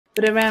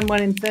but around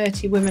 1 in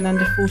 30 women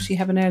under 40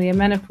 have an earlier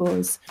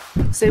menopause.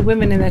 So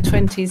women in their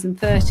 20s and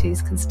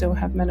 30s can still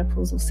have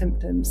menopausal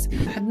symptoms.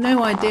 I had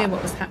no idea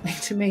what was happening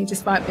to me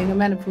despite being a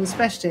menopause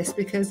specialist,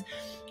 because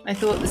I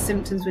thought the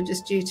symptoms were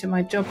just due to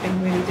my job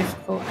being really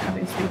difficult,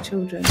 having 3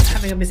 children,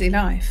 having a busy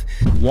life.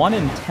 1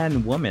 in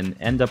 10 women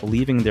end up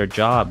leaving their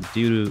job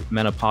due to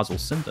menopausal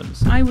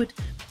symptoms. I would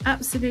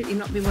absolutely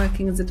not be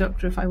working as a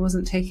doctor if I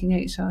wasn't taking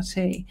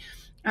HRT.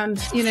 And,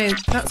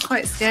 that's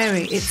quite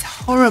scary. It's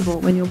horrible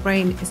when your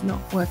brain is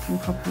not working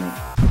properly.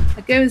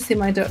 I go and see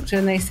my doctor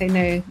and they say,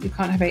 no, you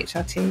can't have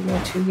HRT.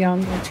 You're too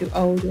young, you're too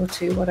old, you're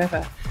too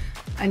whatever.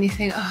 And you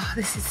think, oh,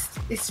 this is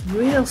this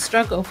real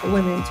struggle for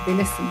women to be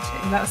listened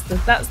to.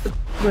 That's the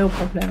real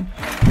problem.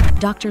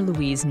 Dr.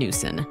 Louise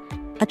Newson,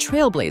 a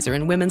trailblazer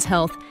in women's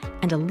health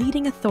and a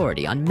leading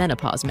authority on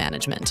menopause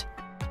management.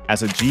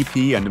 As a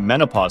GP and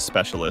menopause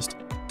specialist,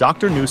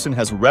 Dr. Newson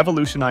has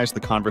revolutionized the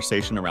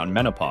conversation around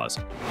menopause,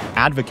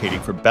 advocating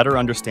for better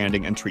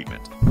understanding and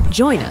treatment.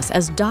 Join us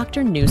as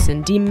Dr.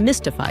 Newson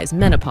demystifies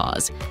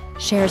menopause,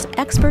 shares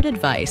expert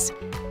advice,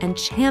 and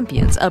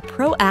champions a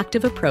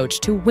proactive approach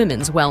to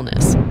women's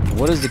wellness.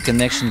 What is the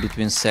connection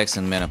between sex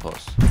and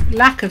menopause?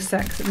 Lack of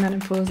sex at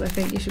menopause, I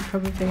think you should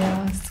probably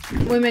ask.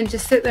 Women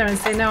just sit there and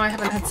say, no, I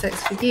haven't had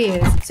sex for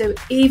years. So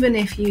even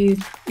if you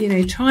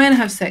try and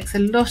have sex, a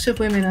lot of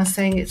women are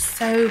saying it's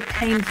so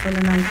painful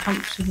and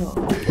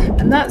uncomfortable.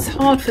 And that's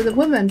hard for the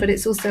woman, but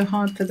it's also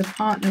hard for the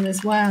partner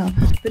as well.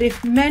 But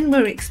if men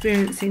were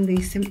experiencing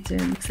these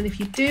symptoms, and if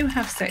you do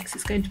have sex,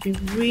 it's going to be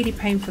really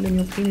painful and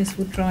your penis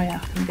will dry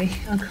up and be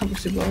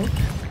uncomfortable.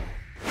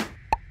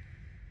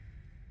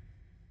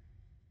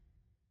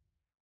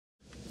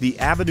 The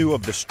Avenue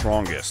of the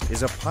Strongest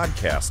is a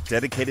podcast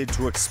dedicated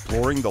to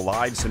exploring the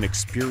lives and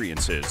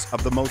experiences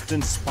of the most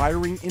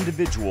inspiring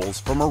individuals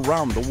from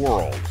around the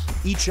world.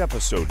 Each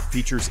episode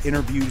features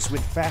interviews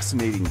with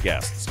fascinating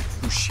guests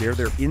who share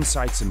their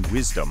insights and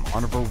wisdom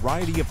on a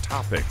variety of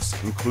topics,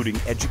 including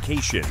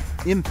education,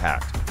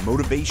 impact,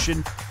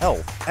 motivation,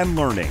 health, and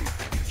learning.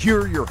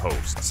 Here are your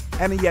hosts,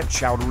 Anayet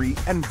Chowdhury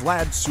and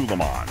Vlad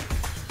Suleiman.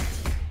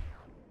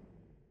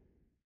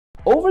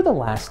 Over the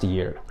last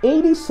year,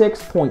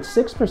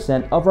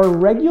 86.6% of our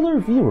regular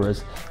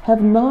viewers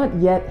have not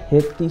yet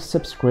hit the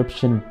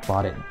subscription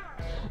button.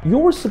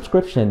 Your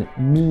subscription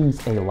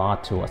means a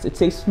lot to us.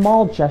 It's a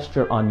small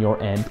gesture on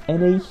your end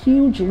and a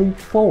huge leap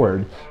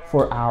forward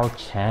for our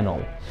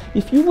channel.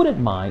 If you wouldn't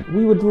mind,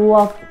 we would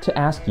love to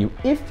ask you,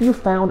 if you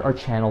found our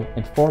channel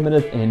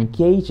informative and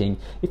engaging,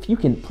 if you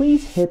can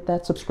please hit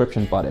that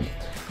subscription button.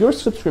 Your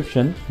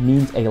subscription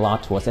means a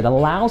lot to us. It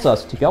allows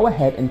us to go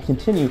ahead and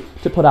continue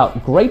to put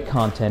out great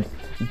content,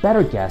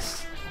 better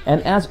guests,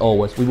 and as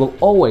always, we will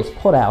always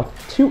put out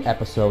 2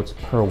 episodes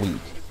per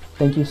week.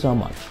 Thank you so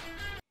much.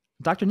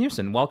 Dr.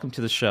 Newson, welcome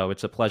to the show.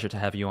 It's a pleasure to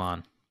have you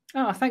on.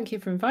 Oh, thank you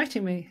for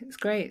inviting me. It's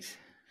great.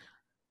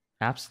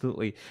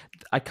 Absolutely.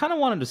 I kind of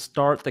wanted to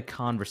start the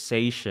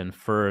conversation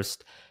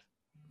first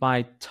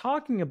by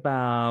talking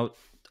about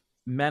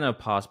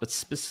menopause, but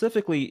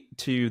specifically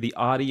to the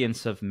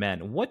audience of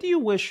men. What do you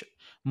wish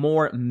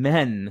more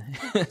men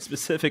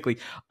specifically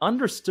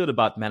understood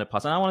about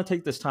menopause? And I want to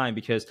take this time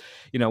because,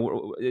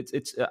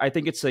 I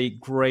think it's a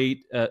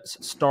great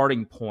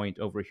starting point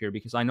over here,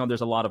 because I know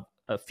there's a lot of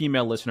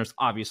female listeners.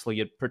 Obviously,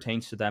 it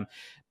pertains to them,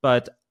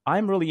 but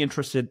I'm really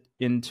interested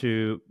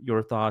into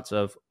your thoughts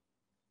of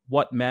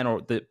what men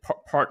or the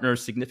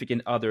partners,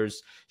 significant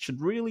others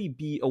should really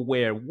be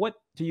aware. What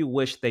do you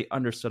wish they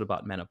understood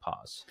about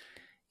menopause?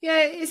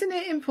 Yeah, isn't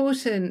it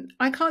important?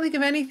 I can't think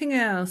of anything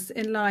else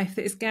in life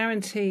that is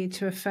guaranteed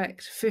to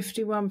affect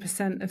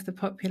 51% of the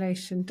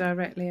population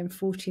directly and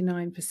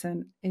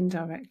 49%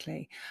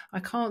 indirectly.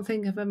 I can't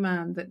think of a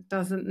man that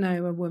doesn't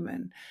know a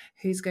woman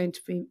who's going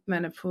to be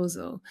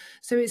menopausal.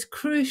 So it's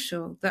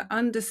crucial that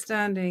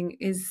understanding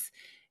is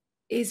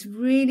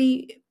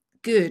really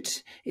good.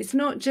 It's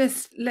not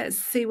just, let's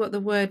see what the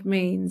word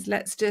means.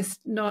 Let's just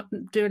not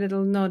do a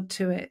little nod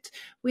to it.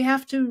 We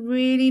have to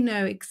really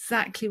know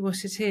exactly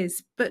what it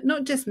is, but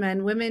not just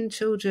men, women,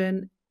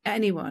 children,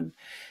 anyone,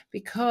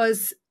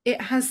 because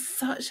it has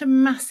such a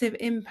massive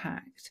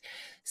impact.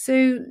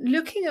 So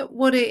looking at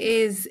what it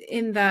is,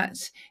 in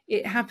that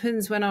it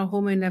happens when our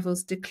hormone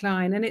levels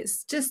decline, and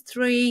it's just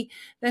 3,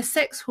 they're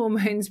sex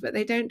hormones, but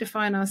they don't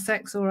define our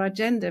sex or our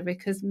gender,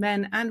 because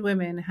men and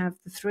women have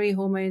the 3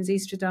 hormones,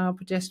 estradiol,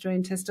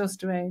 progesterone,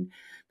 testosterone.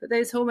 But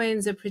those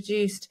hormones are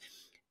produced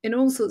in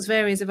all sorts of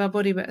areas of our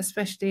body, but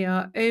especially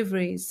our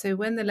ovaries. So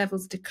when the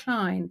levels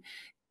decline,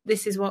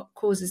 this is what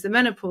causes the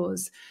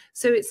menopause.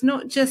 So it's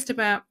not just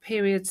about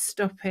periods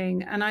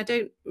stopping. And I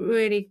don't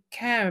really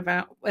care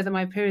about whether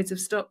my periods have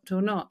stopped or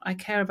not. I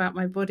care about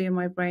my body and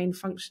my brain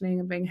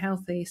functioning and being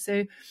healthy.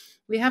 So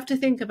we have to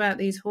think about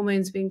these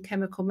hormones being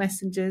chemical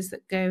messengers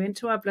that go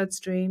into our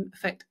bloodstream,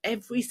 affect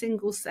every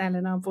single cell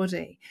in our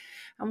body.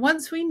 And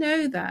once we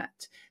know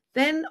that,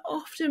 then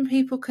often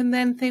people can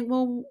then think,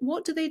 well,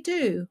 what do they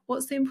do?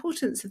 What's the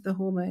importance of the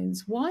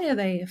hormones? Why are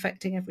they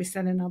affecting every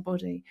cell in our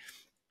body?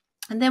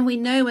 And then we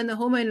know when the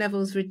hormone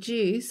levels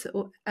reduce,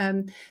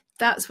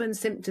 that's when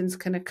symptoms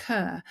can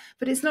occur.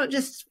 But it's not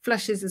just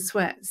flushes and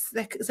sweats.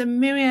 There's a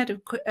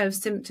myriad of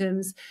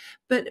symptoms,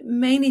 but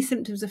mainly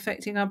symptoms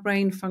affecting our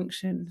brain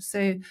function.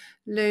 So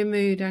low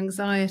mood,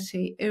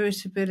 anxiety,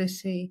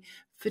 irritability,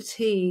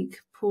 fatigue,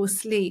 poor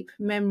sleep,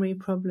 memory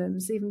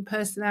problems, even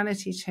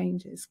personality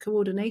changes,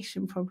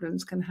 coordination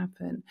problems can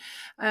happen.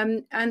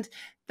 And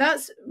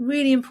that's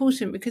really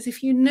important, because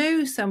if you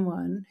know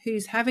someone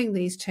who's having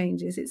these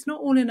changes, it's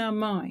not all in our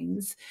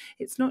minds.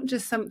 It's not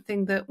just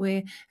something that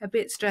we're a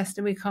bit stressed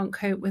and we can't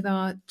cope with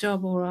our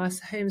job or our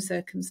home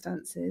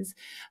circumstances.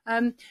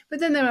 But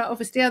then there are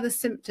obviously other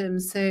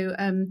symptoms. So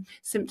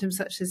symptoms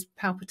such as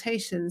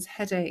palpitations,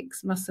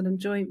 headaches, muscle and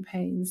joint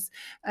pains,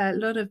 a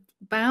lot of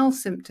bowel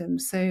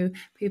symptoms. So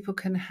people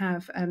can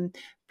have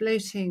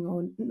bloating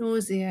or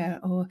nausea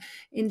or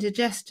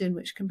indigestion,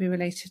 which can be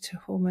related to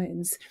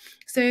hormones.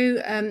 So,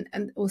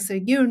 and also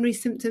urinary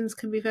symptoms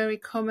can be very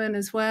common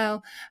as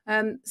well.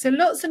 So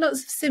lots and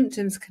lots of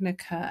symptoms can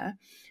occur.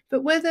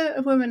 But whether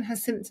a woman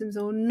has symptoms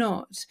or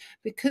not,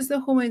 because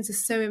the hormones are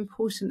so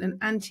important and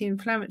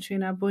anti-inflammatory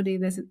in our body,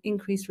 there's an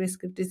increased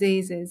risk of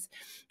diseases.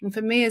 And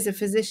for me as a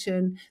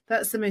physician,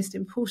 that's the most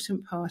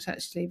important part,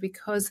 actually,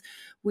 because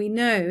we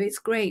know it's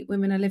great,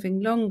 women are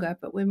living longer,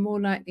 but we're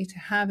more likely to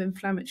have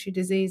inflammatory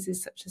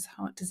diseases such as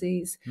heart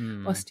disease,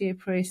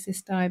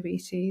 osteoporosis,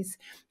 diabetes,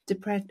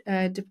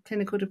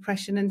 clinical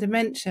depression and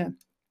dementia.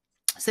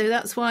 So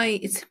that's why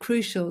it's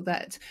crucial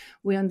that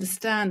we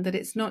understand that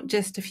it's not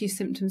just a few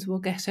symptoms we'll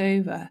get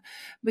over,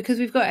 because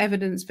we've got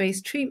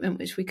evidence-based treatment,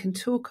 which we can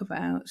talk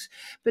about,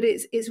 but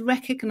it's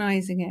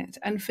recognizing it.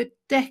 And for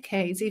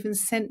decades, even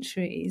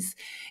centuries,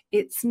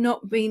 it's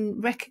not been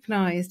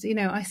recognized. You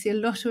know, I see a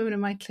lot of women in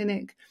my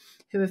clinic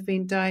who have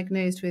been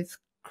diagnosed with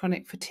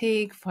chronic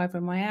fatigue,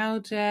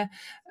 fibromyalgia,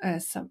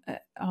 some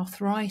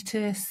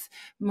arthritis,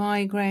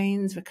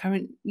 migraines,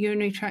 recurrent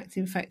urinary tract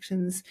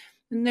infections.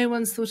 And no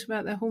one's thought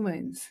about their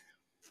hormones.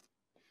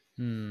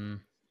 And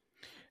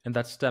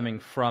that's stemming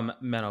from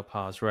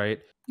menopause, right?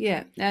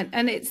 Yeah,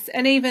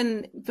 and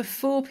even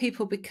before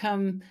people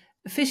become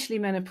officially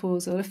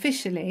menopausal,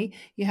 officially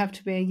you have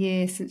to be a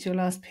year since your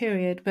last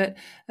period, but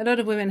a lot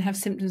of women have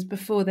symptoms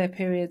before their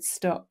periods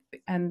stop,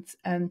 and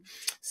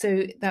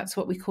so that's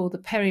what we call the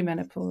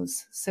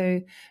perimenopause.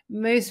 So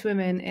most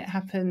women, it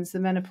happens,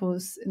 the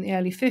menopause in the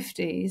early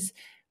 50s,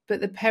 but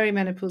the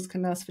perimenopause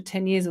can last for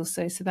 10 years or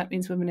so. So that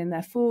means women in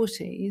their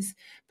 40s,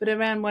 but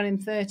around 1 in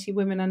 30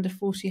 women under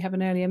 40 have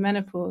an earlier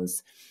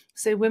menopause.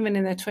 So women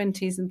in their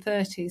 20s and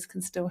 30s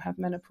can still have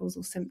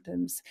menopausal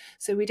symptoms.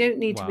 So we don't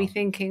need to be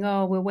thinking,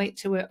 oh, we'll wait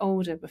till we're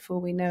older before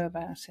we know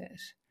about it.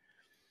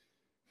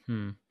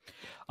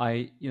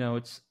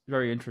 It's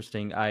very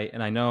interesting.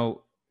 I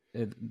know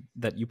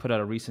that you put out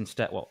a recent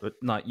stat. Well,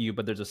 not you,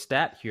 but there's a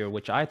stat here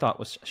which I thought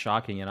was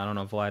shocking, and I don't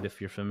know, Vlad,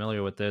 if you're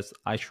familiar with this.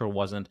 I sure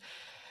wasn't.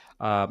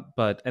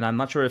 But I'm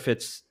not sure if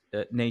it's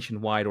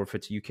nationwide or if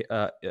it's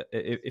UK,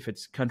 if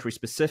it's country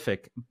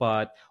specific.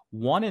 But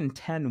 1 in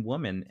 10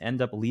 women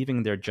end up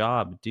leaving their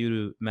job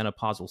due to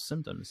menopausal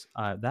symptoms.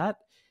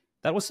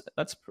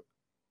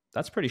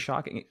 That's pretty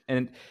shocking.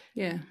 And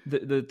yeah,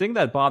 the thing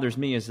that bothers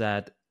me is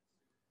that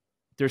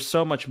there's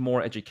so much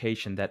more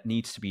education that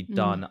needs to be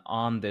done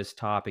on this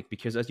topic,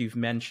 because as you've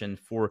mentioned,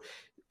 for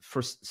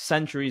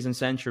centuries and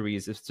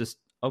centuries, it's just,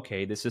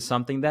 okay, this is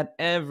something that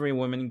every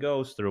woman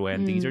goes through,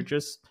 and these are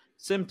just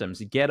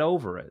symptoms. Get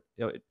over it.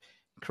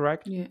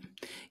 Correct?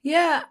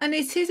 Yeah, and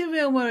it is a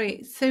real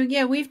worry. So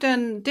yeah, we've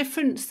done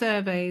different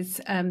surveys,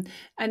 and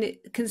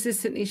it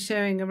consistently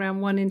showing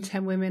around 1 in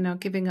 10 women are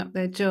giving up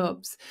their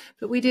jobs.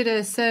 But we did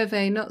a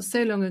survey not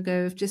so long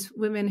ago of just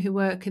women who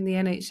work in the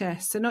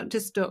NHS, so not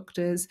just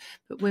doctors,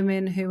 but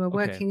women who are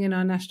working in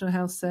our National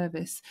Health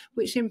Service,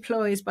 which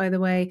employs, by the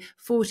way,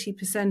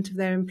 40% of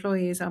their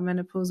employees are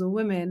menopausal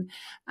women,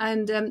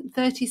 and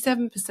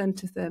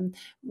 37% of them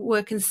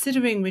were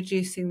considering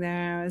reducing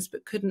their hours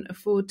but couldn't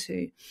afford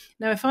to.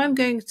 Now, if I'm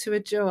going to a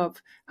job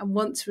and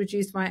want to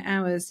reduce my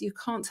hours, you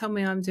can't tell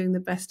me I'm doing the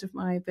best of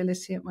my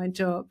ability at my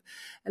job.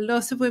 A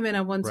lot of women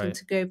are wanting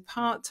to go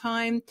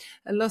part-time.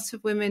 A lot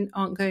of women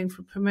aren't going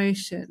for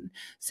promotion.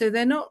 So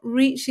they're not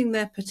reaching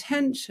their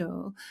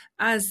potential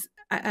as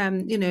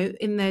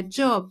in their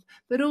job,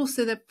 but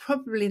also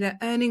their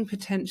earning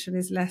potential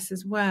is less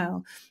as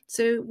well.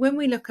 So when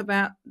we look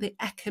about the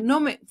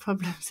economic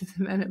problems of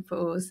the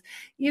menopause,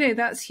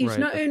 that's huge.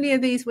 Not only are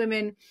these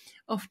women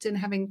often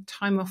having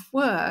time off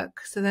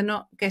work, so they're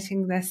not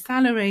getting their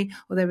salary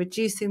or they're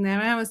reducing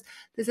their hours,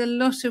 there's a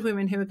lot of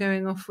women who are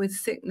going off with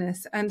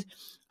sickness. And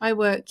I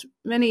worked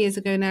many years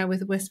ago now with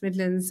the West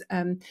Midlands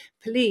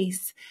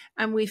Police,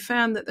 and we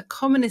found that the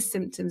commonest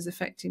symptoms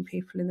affecting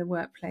people in the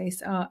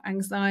workplace are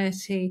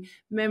anxiety,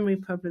 memory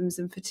problems,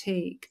 and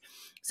fatigue.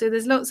 So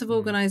there's lots of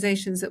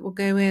organisations that will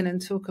go in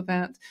and talk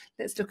about,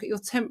 let's look at your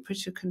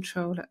temperature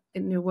control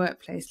in your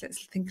workplace.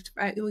 Let's think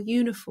about your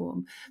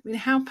uniform. I mean,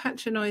 how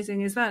patronising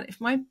is that? If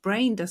my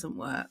brain doesn't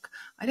work,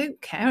 I don't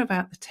care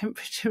about the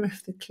temperature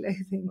of the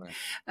clothing.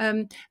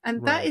 And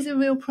that is a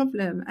real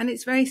problem. And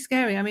it's very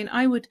scary. I mean,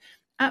 I would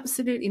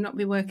absolutely not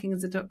be working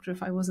as a doctor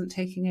if I wasn't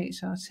taking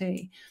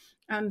HRT.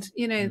 And,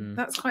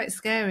 that's quite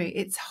scary.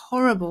 It's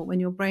horrible when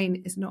your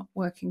brain is not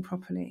working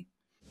properly.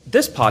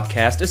 This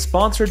podcast is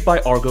sponsored by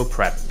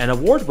ArgoPrep, an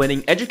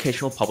award-winning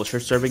educational publisher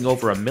serving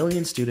over 1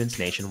 million students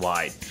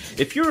nationwide.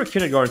 If you're a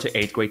kindergarten to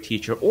 8th grade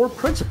teacher or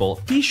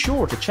principal, be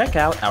sure to check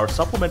out our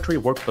supplementary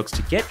workbooks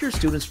to get your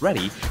students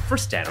ready for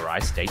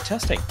standardized state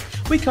testing.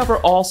 We cover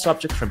all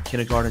subjects from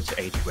kindergarten to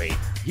 8th grade.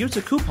 Use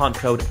the coupon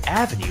code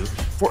AVENUE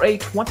for a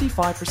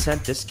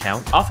 25%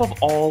 discount off of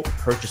all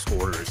purchase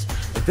orders.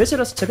 Visit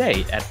us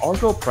today at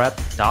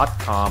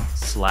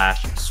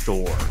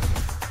argoprep.com/store.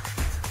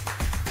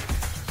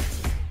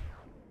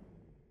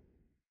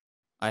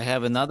 I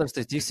have another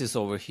statistics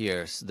over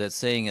here that's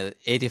saying that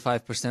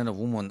 85% of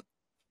women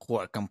who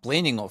are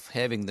complaining of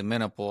having the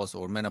menopause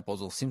or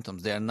menopausal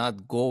symptoms, they are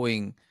not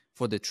going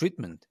for the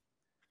treatment.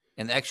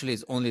 And actually,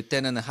 it's only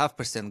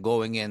 10.5%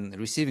 going and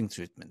receiving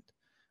treatment.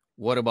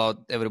 What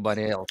about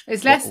everybody else?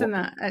 It's less than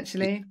that,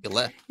 actually.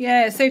 Less.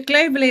 Yeah, so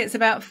globally, it's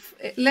about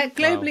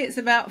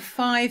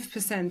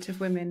 5%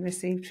 of women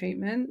receive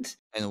treatment.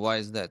 And why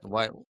is that?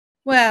 Why?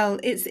 Well,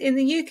 it's in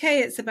the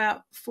UK, it's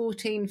about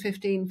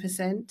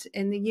 15%.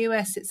 In the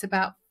US, it's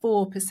about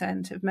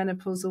 4% of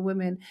menopausal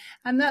women.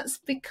 And that's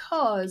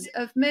because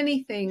of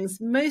many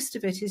things. Most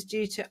of it is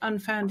due to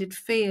unfounded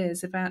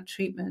fears about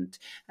treatment.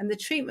 And the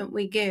treatment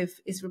we give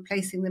is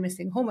replacing the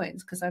missing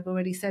hormones, because I've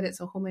already said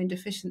it's a hormone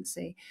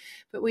deficiency.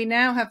 But we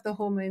now have the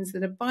hormones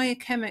that are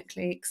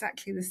biochemically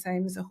exactly the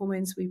same as the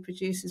hormones we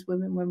produce as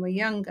women when we're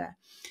younger.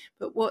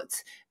 But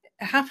what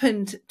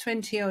happened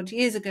 20 odd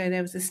years ago,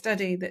 there was a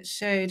study that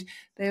showed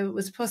there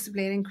was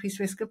possibly an increased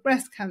risk of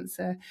breast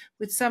cancer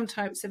with some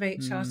types of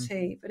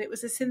HRT, but it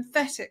was a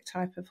synthetic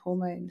type of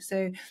hormone.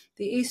 So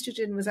the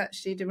estrogen was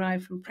actually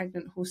derived from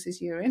pregnant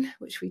horses' urine,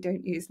 which we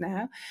don't use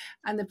now.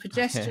 And the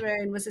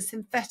progesterone was a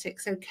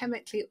synthetic, so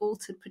chemically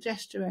altered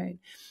progesterone.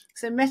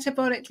 So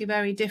metabolically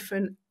very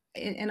different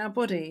in our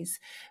bodies.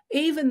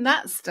 Even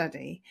that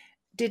study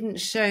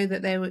didn't show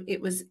that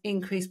it was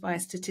increased by a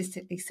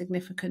statistically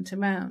significant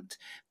amount.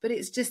 But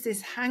it's just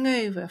this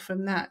hangover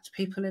from that.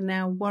 People are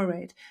now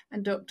worried,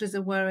 and doctors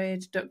are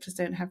worried. Doctors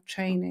don't have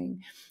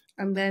training.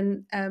 And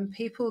then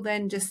people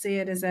then just see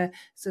it as a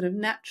sort of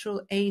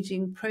natural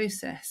aging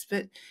process.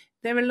 But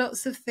there are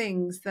lots of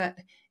things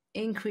that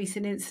increase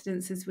in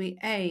incidence as we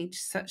age,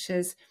 such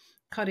as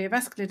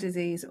cardiovascular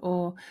disease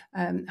or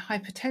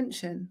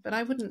hypertension, but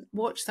I wouldn't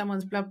watch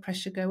someone's blood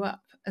pressure go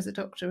up as a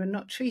doctor and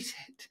not treat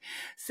it.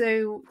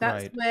 So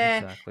that's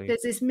where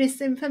there's this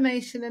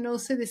misinformation and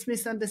also this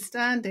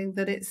misunderstanding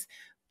that it's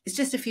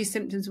just a few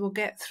symptoms we'll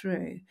get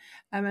through.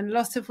 And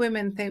lots of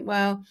women think,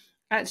 well,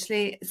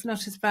 actually, it's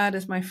not as bad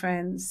as my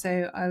friends,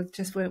 so I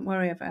just won't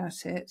worry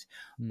about it.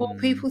 Or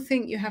people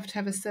think you have to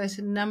have a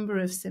certain number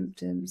of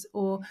symptoms,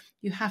 or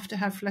you have to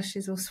have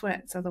flushes or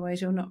sweats,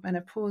 otherwise you're not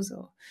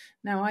menopausal.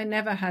 Now, I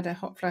never had a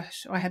hot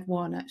flush. I had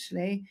one,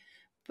 actually,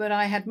 but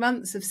I had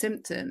months of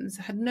symptoms.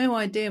 I had no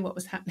idea what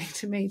was happening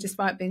to me,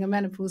 despite being a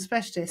menopause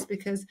specialist,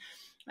 because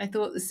I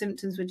thought the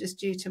symptoms were just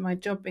due to my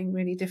job being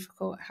really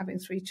difficult, having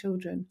 3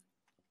 children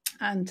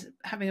and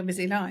having a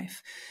busy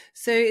life.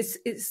 So it's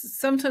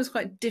sometimes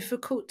quite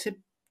difficult to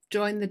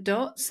join the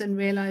dots and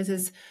realize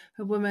as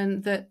a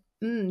woman that,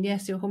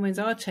 yes, your hormones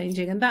are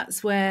changing. And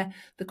that's where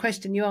the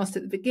question you asked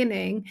at the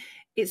beginning,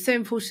 it's so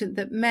important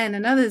that men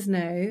and others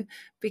know,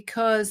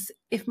 because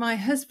if my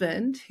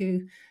husband,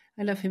 who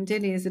I love him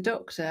dearly as a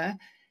doctor,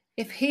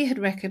 if he had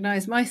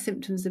recognized my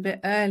symptoms a bit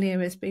earlier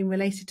as being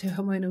related to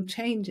hormonal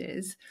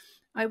changes,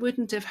 I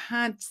wouldn't have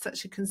had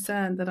such a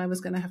concern that I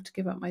was going to have to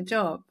give up my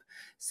job.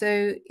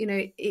 So,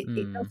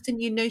 often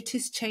you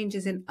notice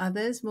changes in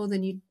others more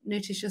than you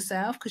notice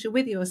yourself, because you're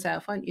with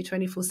yourself, aren't you,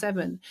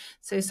 24/7?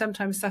 So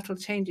sometimes subtle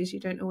changes you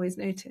don't always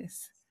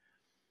notice.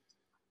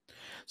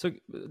 So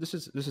this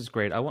is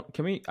great. I want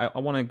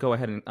to go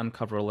ahead and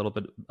uncover a little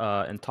bit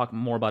and talk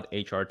more about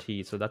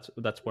HRT. So that's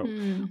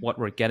what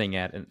we're getting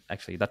at, and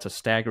actually that's a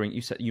staggering.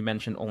 You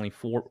mentioned only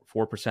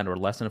 4% or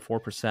less than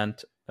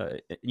 4%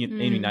 in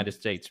the United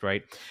States,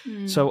 right?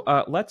 So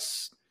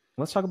let's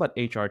talk about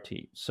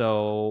HRT.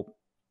 So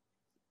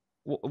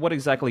what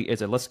exactly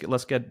is it?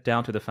 Let's get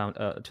down to the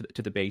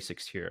to the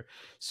basics here.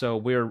 So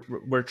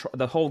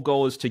the whole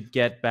goal is to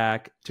get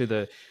back to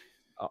the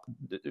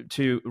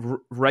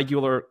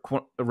regular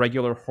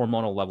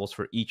hormonal levels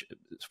for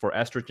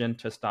estrogen,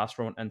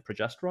 testosterone, and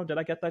progesterone. Did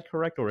I get that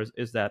correct, or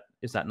is that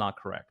not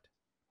correct?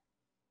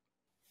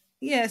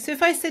 Yeah. So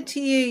if I said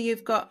to you,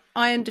 you've got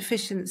iron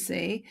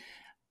deficiency,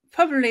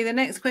 probably the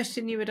next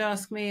question you would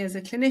ask me as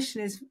a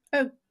clinician is,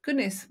 oh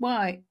goodness,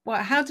 why?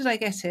 How did I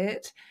get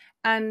it?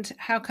 And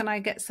how can I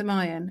get some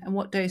iron, and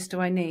what dose do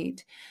I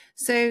need?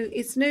 So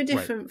it's no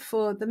different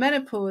for the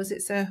menopause.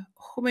 It's a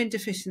hormone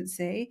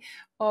deficiency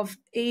of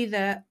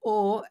either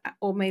or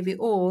maybe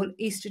all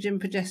estrogen,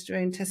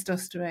 progesterone,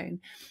 testosterone.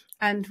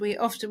 And we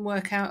often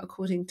work out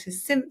according to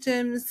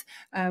symptoms.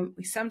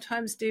 We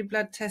sometimes do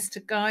blood tests to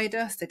guide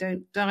us. They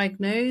don't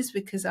diagnose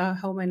because our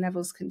hormone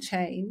levels can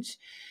change.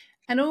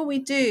 And all we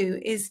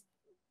do is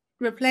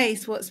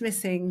replace what's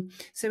missing.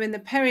 So in the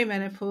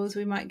perimenopause,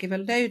 we might give a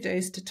low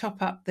dose to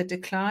top up the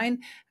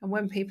decline. And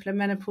when people are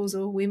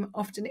menopausal, we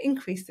often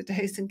increase the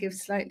dose and give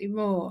slightly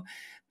more.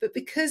 But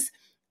because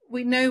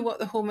we know what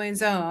the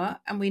hormones are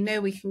and we know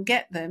we can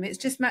get them, it's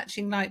just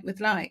matching like with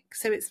like.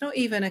 So it's not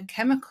even a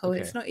chemical,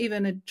 it's not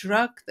even a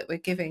drug that we're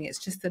giving, it's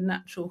just the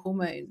natural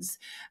hormones,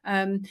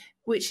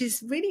 which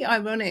is really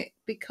ironic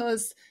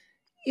because,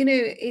 you know,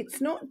 it's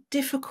not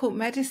difficult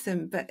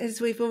medicine, but as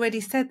we've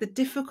already said, the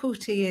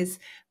difficulty is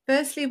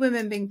firstly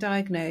women being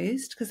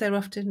diagnosed because they're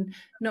often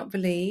not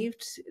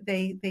believed.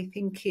 They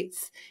think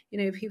it's, you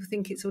know, people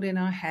think it's all in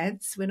our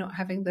heads. We're not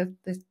having the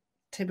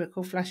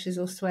typical flushes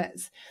or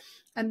sweats.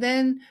 And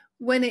then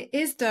when it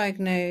is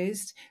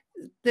diagnosed,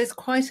 there's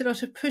quite a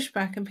lot of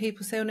pushback and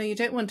people say, oh no, you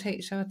don't want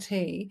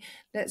HRT.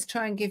 Let's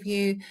try and give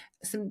you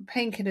some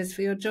painkillers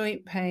for your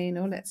joint pain,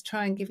 or let's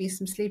try and give you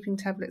some sleeping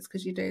tablets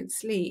because you don't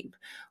sleep,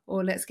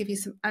 or let's give you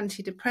some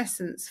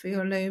antidepressants for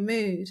your low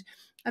mood.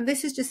 And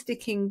this is just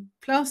sticking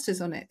plasters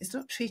on it. It's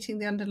not treating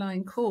the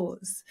underlying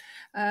cause.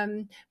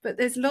 But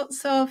there's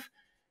lots of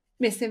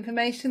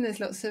misinformation. There's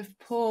lots of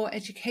poor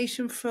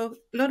education for a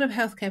lot of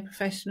healthcare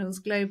professionals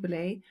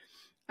globally.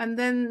 And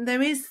then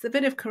there is a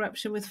bit of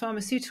corruption with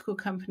pharmaceutical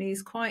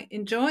companies quite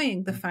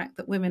enjoying the fact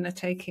that women are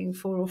taking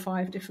 4 or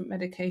 5 different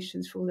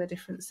medications for all their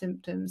different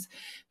symptoms,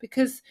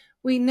 because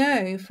we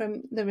know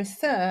from the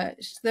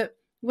research that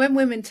when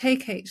women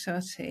take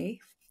HRT,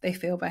 they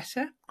feel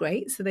better,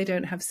 great, so they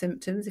don't have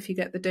symptoms if you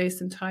get the dose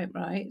and type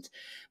right.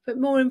 But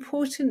more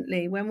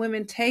importantly, when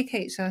women take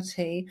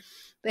HRT,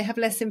 they have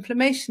less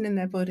inflammation in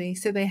their body,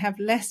 so they have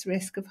less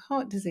risk of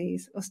heart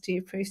disease,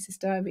 osteoporosis,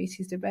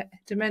 diabetes,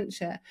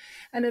 dementia.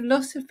 And a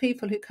lot of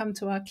people who come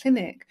to our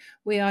clinic,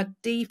 we are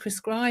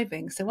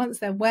de-prescribing. So once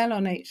they're well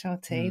on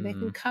HRT, they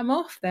can come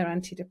off their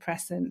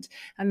antidepressant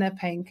and their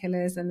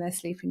painkillers and their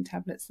sleeping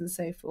tablets and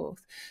so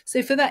forth.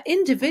 So for that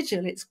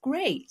individual, it's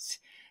great.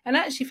 And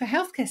actually for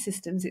healthcare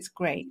systems, it's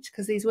great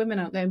because these women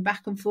aren't going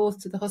back and forth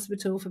to the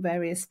hospital for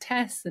various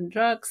tests and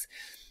drugs.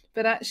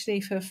 But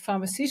actually for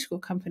pharmaceutical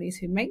companies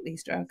who make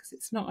these drugs,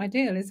 it's not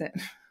ideal, is it?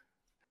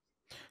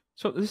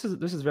 So this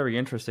is very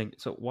interesting.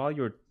 So while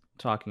you're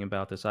talking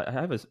about this, I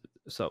have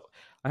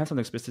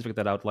something specific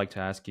that I would like to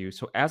ask you.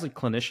 So as a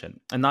clinician,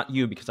 and not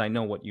you because I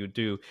know what you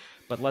do,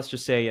 but let's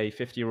just say a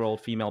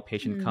 50-year-old female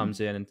patient comes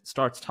in and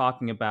starts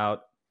talking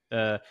about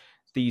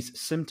these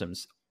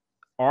symptoms.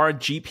 Are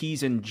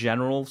GPs in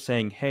general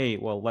saying, hey,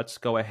 well, let's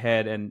go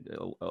ahead and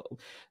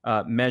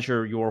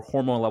measure your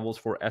hormone levels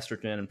for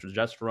estrogen and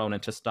progesterone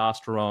and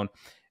testosterone?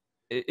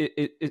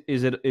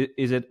 Is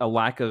it a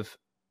lack of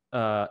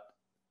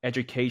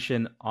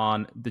education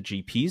on the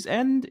GP's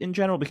end in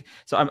general?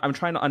 So I'm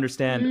trying to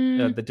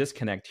understand the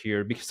disconnect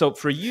here. Because so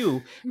for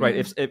you, right,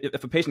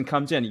 if a patient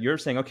comes in, you're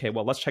saying, okay,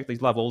 well, let's check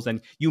these levels, and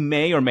you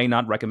may or may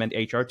not recommend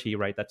HRT,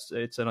 right?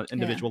 It's an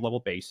individual level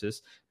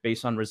basis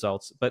based on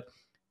results, but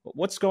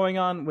what's going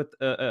on with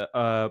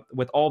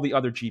all the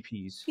other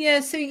GPs? Yeah,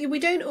 so we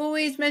don't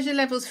always measure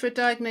levels for a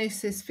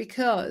diagnosis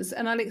because,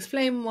 and I'll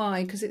explain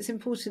why, because it's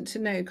important to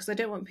know, because I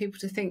don't want people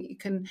to think you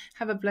can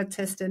have a blood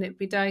test and it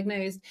be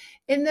diagnosed.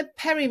 In the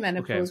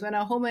perimenopause, when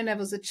our hormone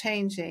levels are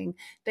changing,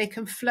 they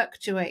can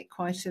fluctuate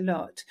quite a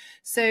lot.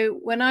 So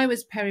when I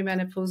was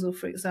perimenopausal,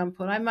 for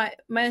example, I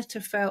might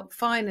have felt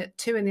fine at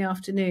 2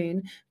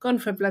 p.m, gone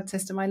for a blood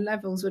test, and my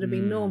levels would have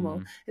been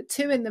normal. At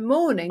 2 a.m,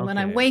 when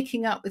I'm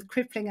waking up with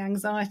crippling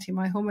anxiety,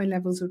 my hormone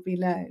levels would be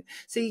low.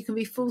 So you can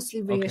be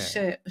falsely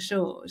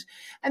reassured.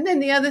 And then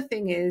the other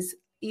thing is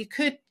you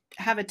could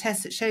have a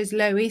test that shows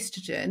low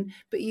estrogen,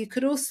 but you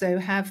could also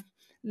have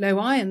low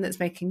iron that's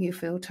making you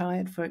feel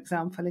tired, for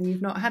example, and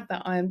you've not had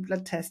that iron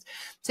blood test.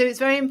 So it's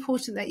very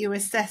important that you're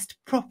assessed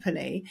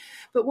properly.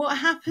 But what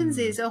happens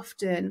is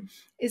often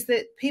is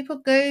that people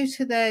go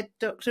to their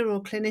doctor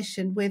or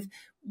clinician with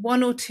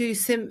 1 or 2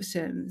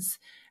 symptoms,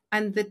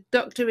 and the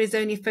doctor is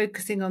only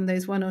focusing on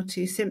those 1 or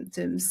 2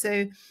 symptoms.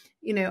 So,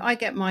 you know, I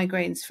get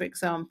migraines, for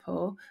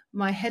example.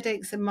 My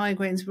headaches and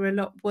migraines were a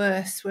lot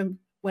worse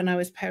when I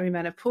was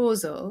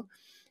perimenopausal.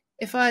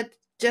 If I'd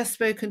just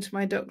spoken to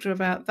my doctor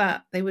about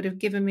that, they would have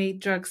given me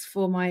drugs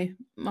for my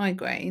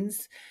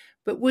migraines,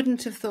 but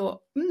wouldn't have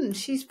thought,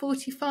 she's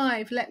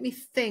 45, let me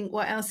think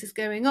what else is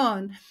going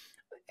on.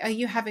 Are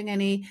you having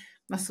any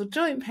muscle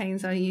joint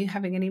pains? Are you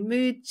having any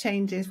mood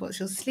changes? What's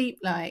your sleep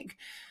like?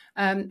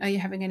 Are you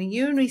having any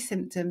urinary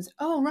symptoms?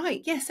 Oh,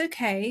 right. Yes.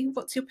 Okay.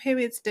 What's your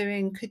periods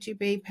doing? Could you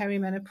be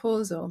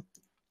perimenopausal?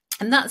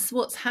 And that's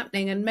what's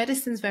happening. And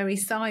medicine's very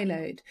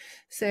siloed.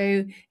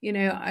 So, you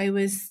know, I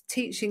was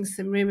teaching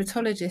some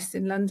rheumatologists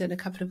in London a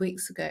couple of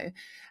weeks ago,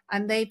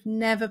 and they've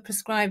never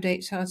prescribed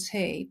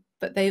HRT,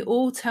 but they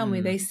all tell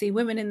me they see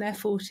women in their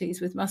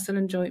 40s with muscle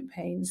and joint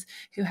pains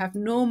who have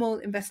normal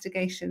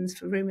investigations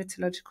for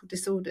rheumatological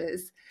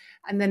disorders,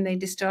 and then they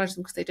discharge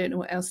them because they don't know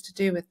what else to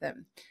do with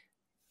them.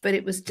 But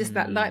it was just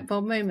that light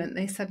bulb moment.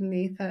 They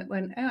suddenly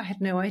went, oh, I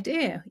had no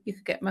idea you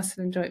could get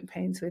muscle and joint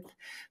pains with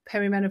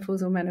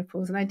perimenopause or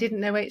menopause. And I didn't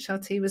know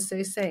HRT was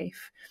so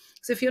safe.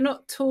 So if you're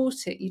not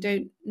taught it, you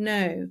don't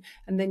know.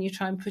 And then you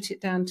try and put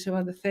it down to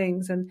other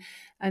things. And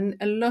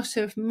a lot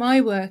of my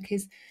work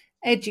is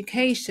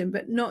education,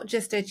 but not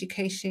just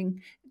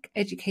educating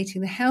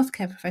the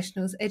healthcare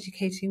professionals,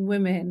 educating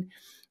women,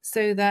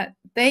 so that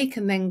they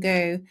can then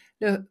go,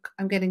 look,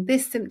 I'm getting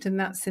this symptom,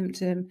 that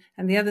symptom,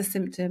 and the other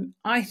symptom.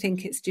 I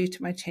think it's due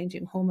to my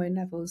changing hormone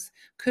levels.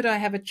 Could I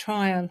have a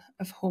trial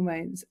of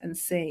hormones and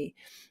see?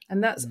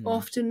 And that's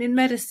often in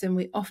medicine,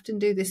 we often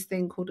do this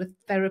thing called a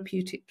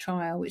therapeutic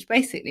trial, which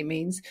basically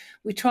means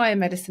we try a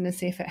medicine and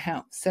see if it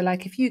helps. So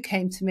like if you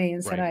came to me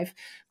and said, I've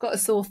got a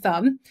sore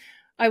thumb,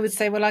 I would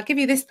say, well, I'll give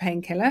you this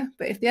painkiller,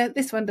 but if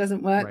this one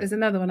doesn't work, there's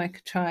another one I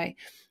could try.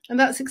 And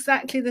that's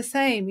exactly the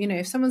same. You know,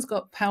 if someone's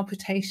got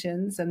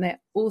palpitations and they're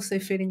also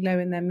feeling low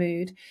in their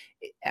mood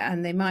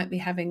and they might be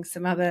having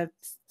some other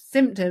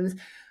symptoms,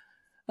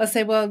 I'll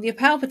say, well, your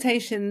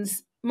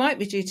palpitations might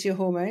be due to your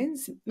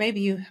hormones.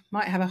 Maybe you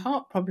might have a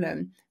heart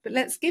problem, but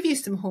let's give you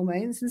some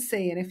hormones and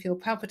see. And if your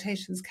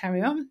palpitations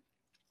carry on,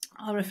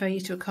 I'll refer you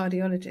to a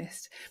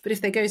cardiologist. But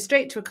if they go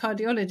straight to a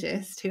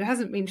cardiologist who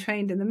hasn't been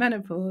trained in the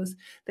menopause,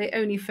 they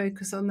only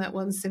focus on that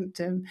one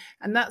symptom.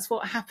 And that's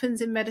what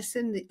happens in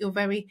medicine, that you're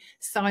very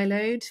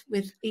siloed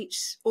with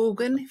each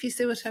organ, if you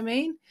see what I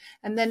mean.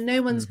 And then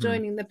no one's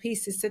joining the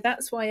pieces. So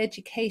that's why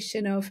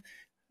education of,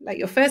 like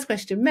your first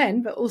question,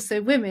 men, but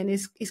also women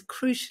is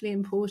crucially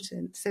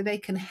important, so they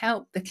can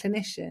help the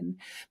clinician.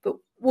 But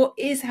what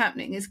is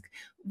happening is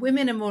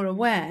women are more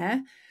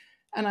aware.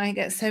 And I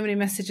get so many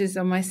messages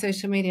on my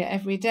social media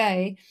every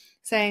day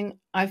saying,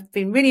 I've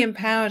been really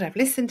empowered. I've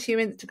listened to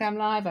your Instagram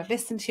live. I've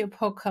listened to your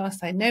podcast.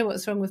 I know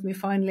what's wrong with me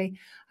finally.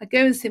 I go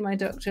and see my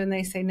doctor and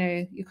they say,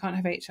 no, you can't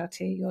have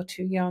HRT. You're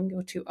too young.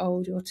 You're too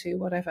old. You're too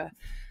whatever.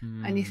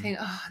 And you think,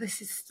 oh,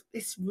 this is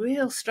this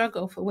real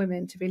struggle for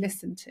women to be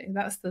listened to.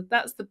 That's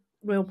the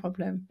real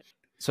problem.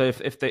 So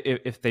if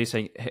they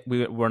say, hey,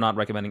 we're not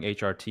recommending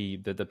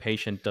HRT, the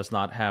patient does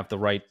not have the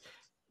right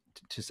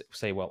to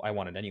say, well, I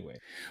want it anyway.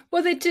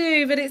 Well, they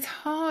do, but it's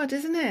hard,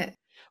 isn't it?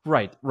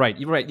 Right.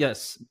 You're right.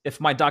 Yes. If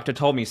my doctor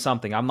told me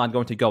something, I'm not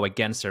going to go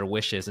against their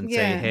wishes and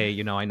say, hey,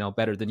 you know, I know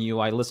better than you.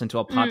 I listened to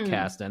a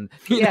podcast and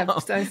you know,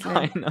 precisely.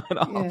 I know it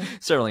all. Yeah.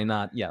 Certainly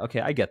not. Yeah.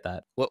 Okay. I get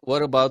that.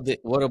 What about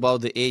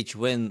the age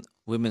when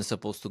women are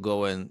supposed to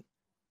go and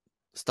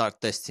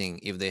start testing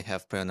if they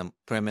have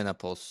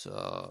premenopause?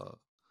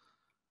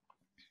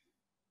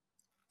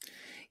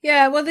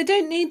 Yeah, well, they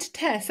don't need to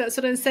test. That's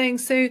what I'm saying.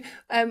 So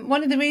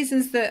one of the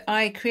reasons that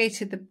I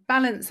created the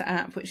Balance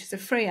app, which is a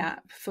free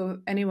app for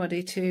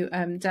anybody to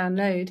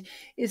download,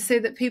 is so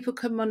that people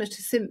can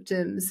monitor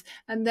symptoms.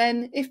 And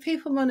then if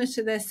people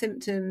monitor their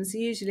symptoms,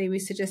 usually we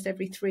suggest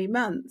every 3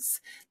 months,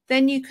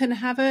 then you can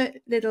have a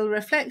little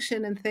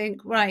reflection and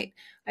think, right,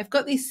 I've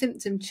got these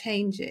symptom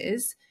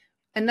changes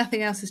and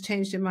nothing else has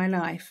changed in my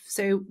life.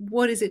 So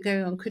what is it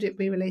going on? Could it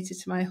be related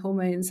to my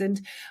hormones? And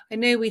I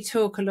know we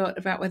talk a lot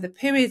about whether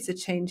periods are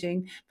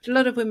changing, but a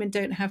lot of women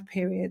don't have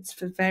periods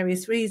for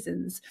various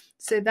reasons.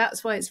 So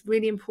that's why it's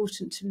really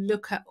important to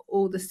look at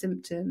all the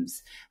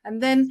symptoms. And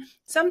then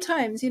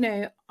sometimes, you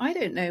know, I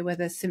don't know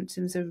whether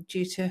symptoms are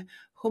due to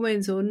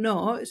hormones or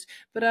not,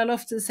 but I'll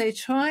often say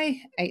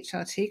try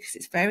HRT because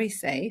it's very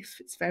safe.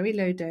 It's very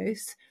low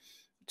dose.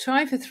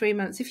 Try for 3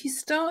 months. If you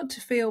start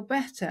to feel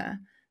better,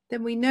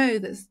 then we know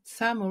that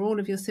some or all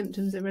of your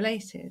symptoms are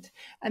related.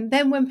 And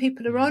then when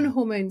people are on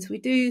hormones, we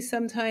do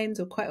sometimes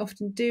or quite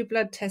often do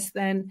blood tests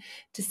then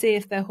to see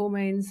if their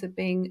hormones are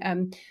being,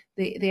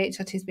 the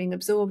HRT is being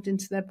absorbed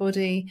into their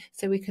body,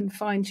 so we can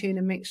fine tune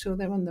and make sure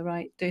they're on the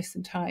right dose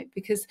and type.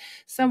 Because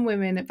some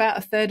women, about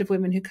a third of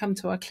women who come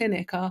to our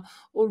clinic are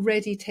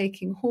already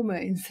taking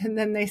hormones. And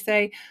then they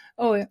say,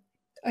 oh,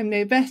 I'm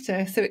no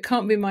better, so it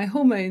can't be my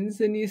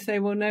hormones. And you say,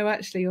 well, no,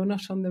 actually, you're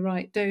not on the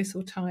right dose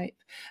or type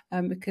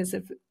because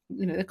of,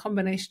 you know, the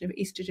combination of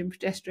estrogen,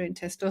 progesterone,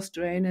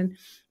 testosterone, and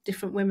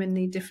different women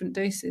need different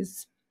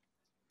doses.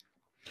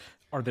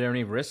 Are there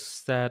any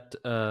risks that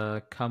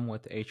come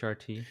with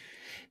HRT?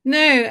 No,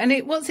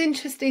 and what's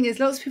interesting is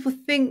lots of people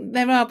think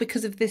there are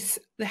because of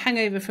the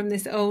hangover from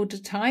this older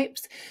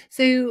types.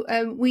 So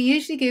we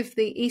usually give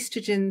the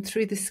estrogen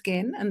through the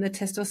skin and the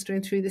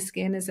testosterone through the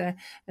skin as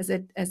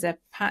a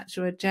patch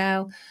or a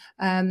gel,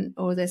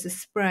 or there's a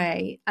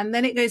spray, and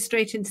then it goes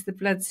straight into the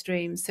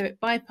bloodstream. So it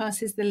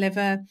bypasses the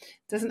liver,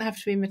 doesn't have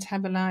to be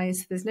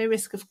metabolized. There's no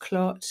risk of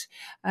clot.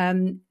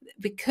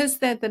 Because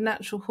they're the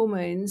natural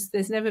hormones,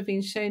 there's never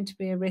been shown to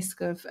be a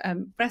risk of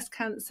breast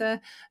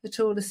cancer at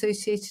all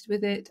associated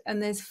with it.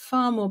 And there's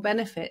far more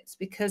benefits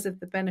because of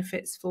the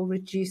benefits for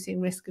reducing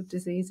risk of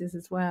diseases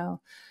as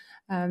well.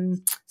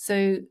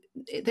 So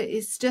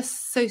it's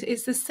just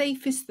it's the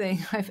safest thing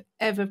I've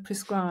ever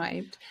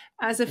prescribed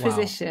as a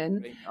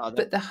physician,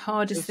 but the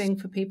hardest thing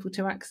for people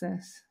to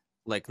access.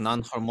 Like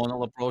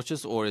non-hormonal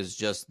approaches, or is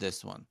just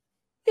this one?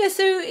 Yeah,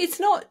 so it's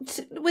not,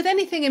 with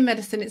anything in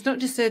medicine, it's not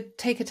just a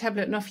take a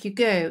tablet and off you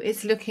go.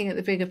 It's looking at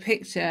the bigger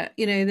picture.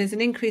 You know, there's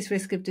an increased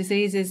risk of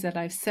diseases that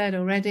I've said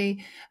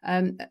already.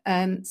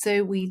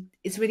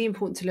 It's really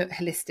important to look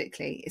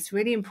holistically. It's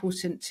really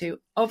important to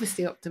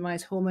obviously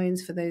optimize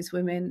hormones for those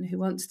women who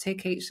want to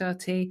take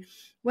HRT.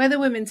 Whether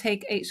women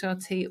take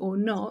HRT or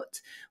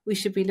not, we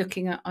should be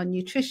looking at our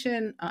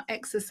nutrition, our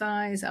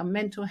exercise, our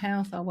mental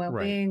health, our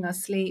well-being, our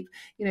sleep.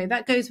 You know,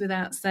 that goes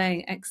without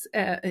saying,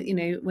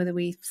 whether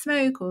we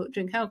smoke or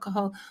drink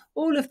alcohol,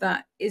 all of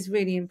that is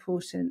really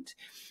important.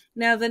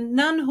 Now, the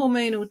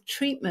non-hormonal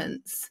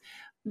treatments,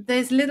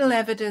 there's little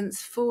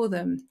evidence for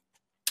them.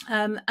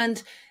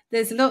 And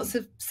there's lots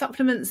of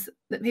supplements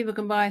that people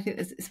can buy. I think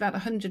it's about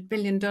 $100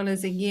 billion a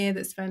year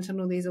that's spent on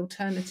all these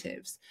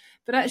alternatives.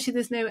 But actually,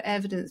 there's no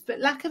evidence. But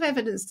lack of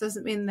evidence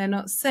doesn't mean they're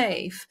not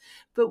safe.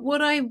 But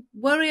what I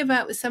worry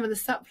about with some of the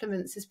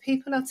supplements is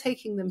people are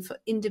taking them for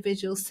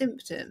individual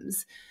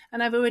symptoms.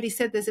 And I've already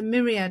said there's a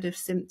myriad of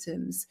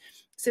symptoms.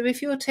 So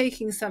if you're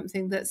taking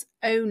something that's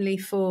only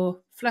for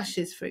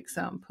flushes, for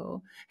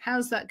example,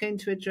 how's that going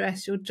to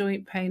address your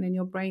joint pain and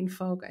your brain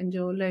fog and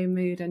your low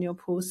mood and your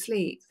poor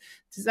sleep?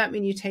 Does that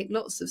mean you take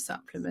lots of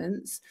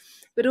supplements?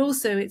 But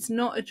also it's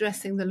not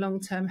addressing the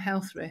long-term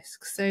health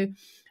risks. So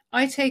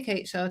I take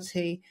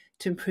HRT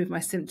to improve my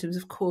symptoms,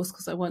 of course,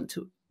 because I want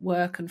to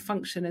work and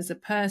function as a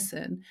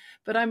person.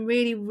 But I'm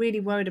really,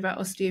 really worried about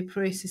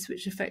osteoporosis,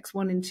 which affects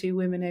 1 in 2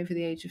 women over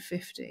the age of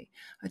 50.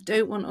 I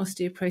don't want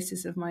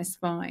osteoporosis of my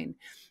spine.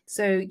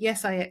 So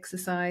yes, I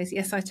exercise.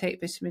 Yes, I take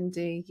vitamin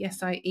D.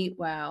 Yes, I eat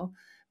well.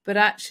 But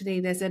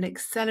actually, there's an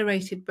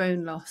accelerated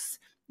bone loss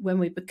when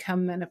we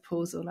become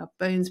menopausal. Our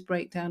bones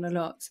break down a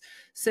lot.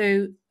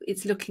 So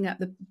it's looking at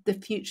the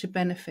future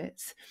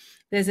benefits.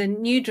 There's a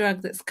new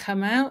drug that's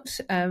come out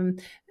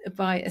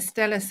by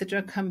Astellas, a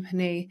drug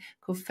company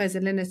called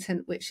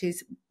fezolinetant, which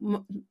is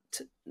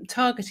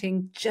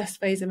targeting just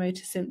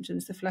vasomotor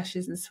symptoms, the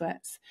flushes and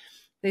sweats.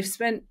 They've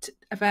spent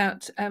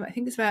about, I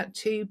think it's about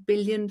 $2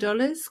 billion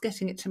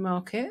getting it to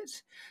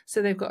market.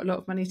 So they've got a lot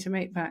of money to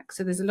make back.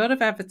 So there's a lot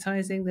of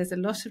advertising. There's a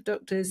lot of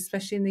doctors,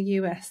 especially in the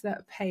US, that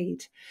are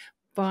paid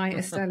by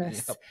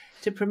Astellas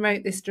to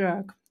promote this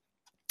drug.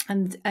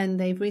 And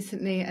they've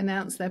recently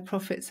announced their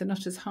profits are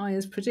not as high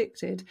as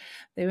predicted.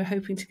 They were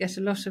hoping to get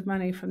a lot of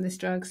money from this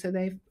drug. So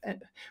they've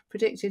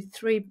predicted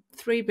 3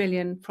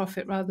 billion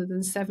profit rather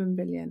than 7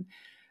 billion.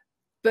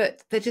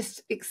 But they're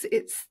just, it's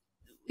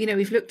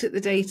we've looked at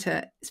the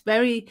data. It's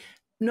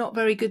not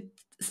very good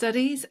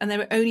studies, and they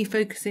were only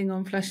focusing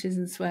on flushes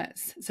and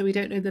sweats. So we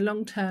don't know the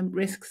long-term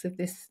risks of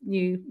this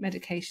new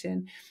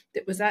medication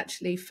that was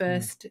actually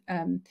first,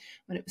 when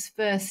it was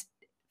first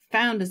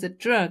found as a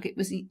drug, it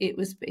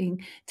was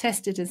being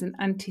tested as an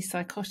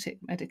antipsychotic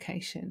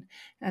medication,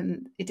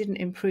 and it didn't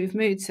improve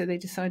mood. So they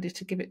decided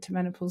to give it to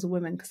menopausal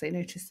women because they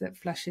noticed that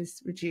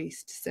flushes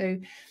reduced. So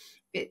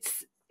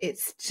it's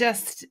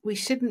just, we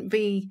shouldn't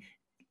be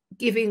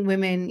giving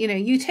women,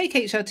 you take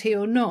HRT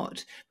or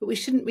not, but we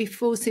shouldn't be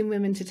forcing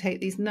women to take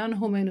these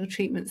non-hormonal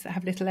treatments that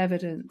have little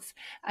evidence,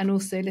 and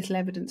also little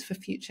evidence for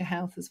future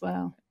health as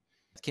well.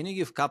 Can you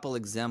give a couple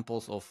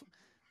examples of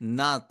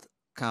not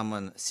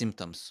common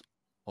symptoms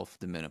of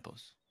the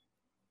menopause?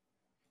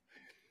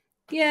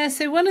 Yeah,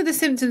 so one of the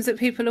symptoms that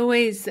people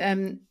always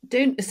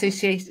don't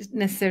associate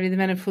necessarily the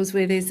menopause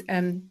with is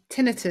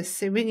tinnitus.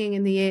 So ringing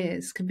in the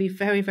ears can be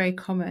very, very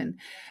common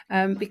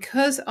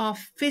because our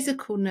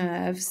physical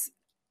nerves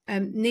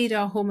need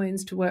our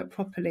hormones to work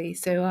properly.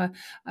 So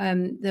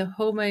the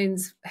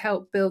hormones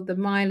help build the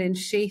myelin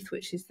sheath,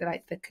 which is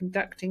the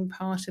conducting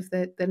part of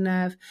the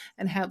nerve,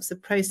 and helps the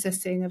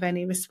processing of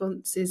any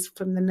responses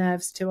from the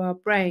nerves to our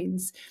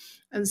brains.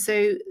 And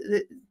so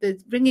the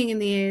ringing in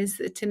the ears,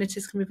 the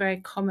tinnitus can be very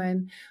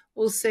common.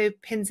 Also,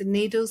 pins and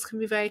needles can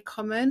be very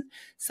common.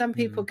 Some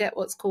people get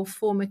what's called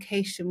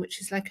formication, which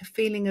is like a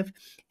feeling of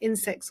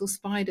insects or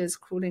spiders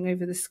crawling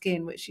over the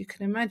skin, which you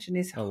can imagine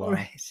is horrid.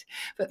 Wow.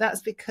 But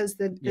that's because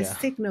the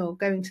signal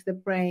going to the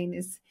brain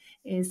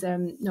is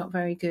not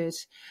very good.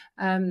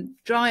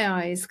 Dry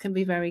eyes can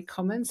be very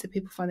common. So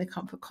people find they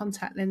can't put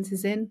contact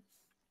lenses in.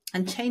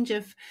 And change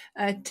of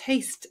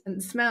taste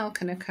and smell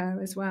can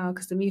occur as well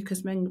because the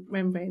mucous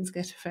membranes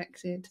get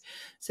affected.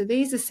 So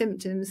these are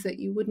symptoms that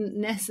you wouldn't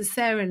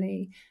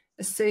necessarily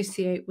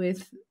associate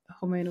with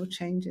hormonal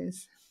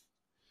changes.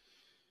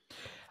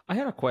 I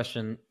had a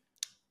question.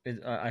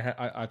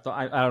 I thought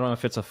I don't know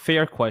if it's a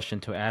fair question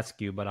to ask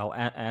you, but I'll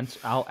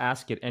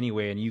ask it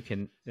anyway, and you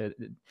can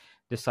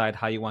decide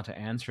how you want to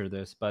answer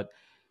this. But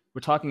we're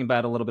talking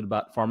about a little bit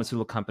about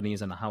pharmaceutical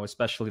companies and how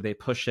especially they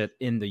push it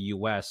in the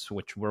US,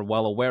 which we're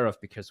well aware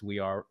of because we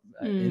are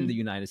in the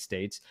United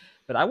States.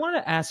 But I want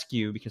to ask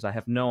you, because I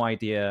have no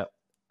idea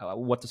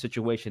what the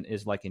situation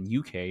is like in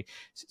UK.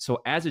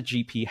 So as a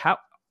GP,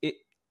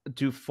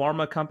 do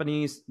pharma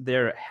companies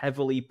there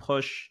heavily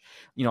push,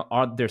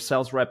 are their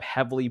sales rep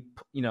heavily,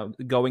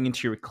 going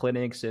into your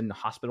clinics and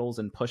hospitals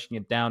and pushing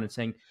it down and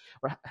saying,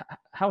 or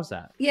how's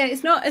that? Yeah,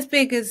 it's not as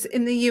big as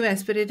in the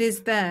US, but it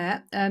is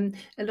there. A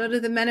lot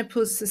of the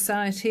menopause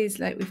societies,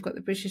 like we've got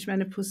the British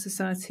Menopause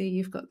Society,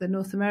 you've got the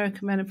North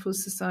American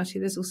Menopause Society,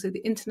 there's also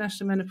the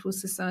International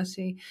Menopause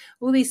Society.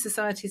 All these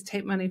societies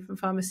take money from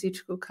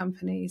pharmaceutical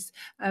companies.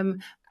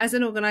 As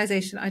an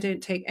organization, I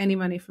don't take any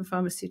money from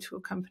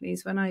pharmaceutical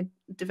companies. When I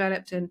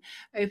developed and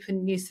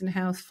opened Newson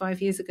Health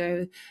 5 years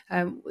ago,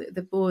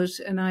 the board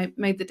and I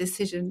made the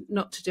decision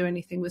not to do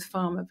anything with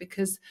pharma,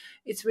 because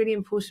it's really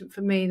important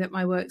for me that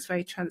my work's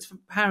very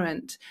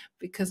transparent,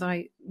 because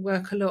I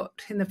work a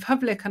lot in the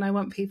public and I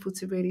want people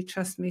to really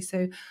trust me.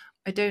 So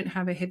I don't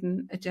have a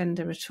hidden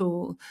agenda at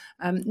all,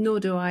 nor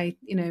do I,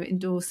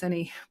 endorse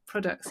any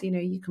products.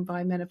 You can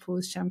buy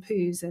menopause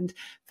shampoos and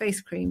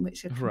face cream,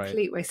 which are a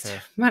complete waste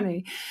of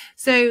money.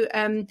 So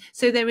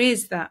there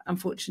is that,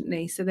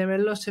 unfortunately. So there are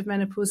a lot of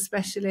menopause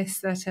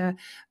specialists that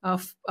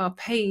are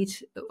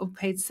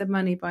paid some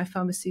money by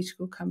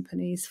pharmaceutical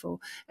companies for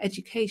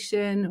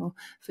education or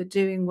for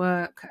doing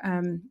work.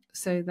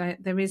 So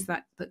there is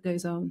that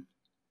goes on.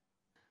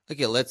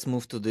 Okay, let's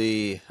move to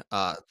to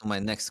my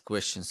next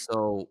question.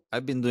 So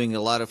I've been doing a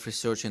lot of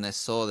research, and I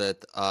saw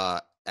that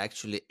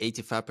actually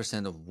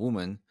 85% of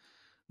women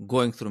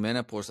going through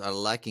menopause are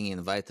lacking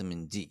in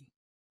vitamin D.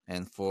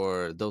 And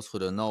for those who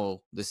don't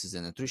know, this is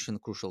a nutrition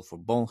crucial for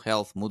bone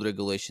health, mood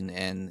regulation,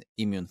 and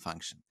immune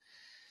function.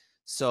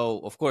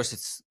 So, of course,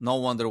 it's no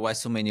wonder why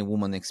so many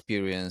women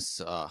experience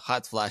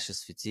hot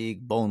flashes,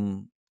 fatigue,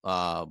 bone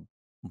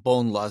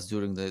loss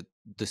during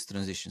this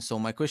transition. So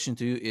my question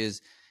to you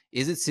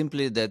is it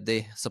simply that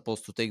they're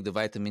supposed to take the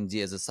vitamin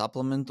D as a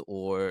supplement,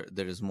 or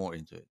there is more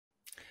into it?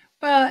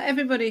 Well,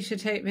 everybody should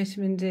take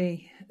vitamin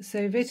D.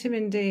 So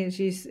vitamin D, as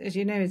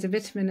you know, is a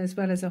vitamin as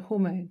well as a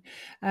hormone.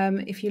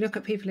 If you look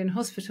at people in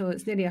hospital,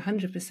 it's nearly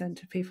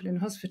 100% of people in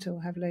hospital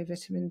have low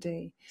vitamin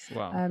D.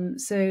 Wow.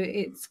 So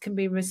it can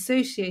be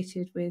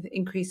associated with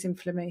increased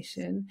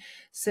inflammation.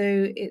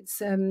 So it's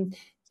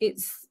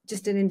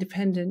just an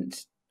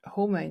independent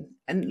hormone,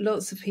 and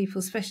lots of people,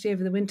 especially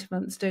over the winter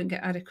months, don't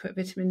get adequate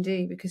vitamin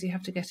D because you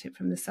have to get it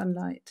from the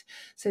sunlight.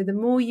 So the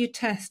more you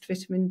test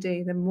vitamin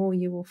D, the more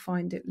you will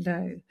find it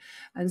low.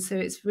 And so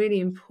it's really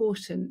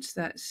important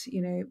that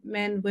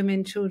men,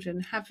 women,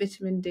 children have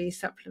vitamin D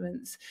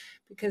supplements,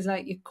 because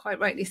like you quite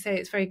rightly say,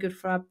 it's very good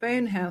for our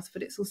bone health,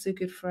 but it's also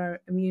good for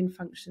our immune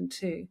function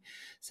too.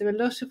 So a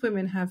lot of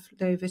women have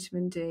low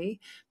vitamin D,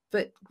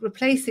 but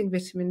replacing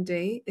vitamin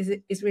D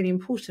is really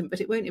important,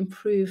 but it won't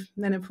improve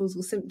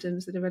menopausal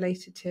symptoms that are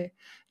related to,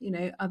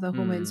 other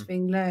hormones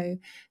being low.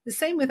 The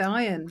same with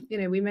iron.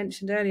 We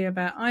mentioned earlier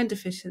about iron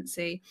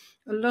deficiency.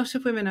 A lot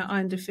of women are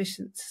iron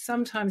deficient.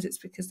 Sometimes it's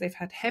because they've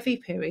had heavy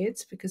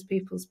periods, because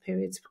people's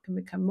periods can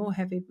become more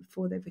heavy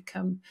before they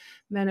become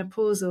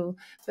menopausal.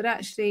 But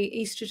actually,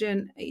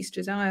 estrogen,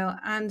 estradiol,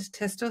 and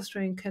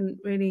testosterone can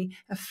really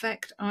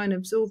affect iron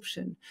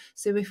absorption.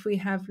 So if we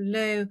have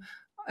low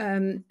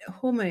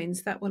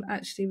hormones, that will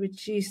actually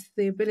reduce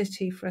the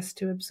ability for us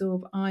to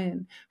absorb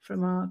iron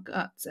from our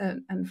guts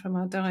and from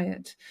our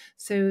diet.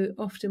 So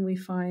often we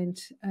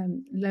find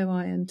low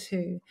iron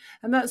too.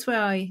 And that's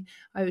where I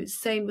was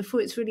saying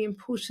before, it's really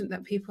important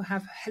that people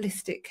have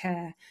holistic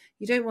care.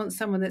 You don't want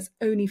someone that's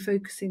only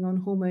focusing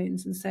on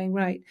hormones and saying,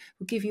 right,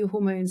 we'll give you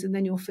hormones and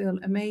then you'll feel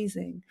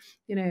amazing.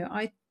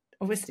 I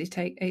obviously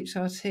take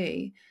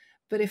HRT,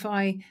 but if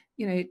I,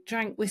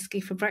 drank whiskey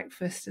for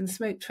breakfast and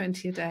smoked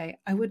 20 a day,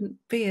 I wouldn't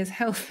be as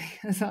healthy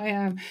as I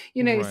am.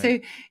 Right. So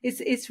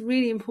it's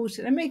really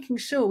important, and making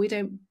sure we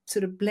don't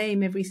sort of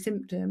blame every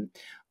symptom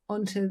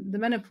onto the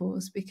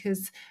menopause,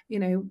 because,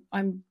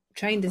 I'm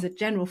trained as a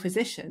general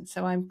physician,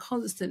 so I'm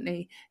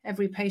constantly,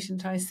 every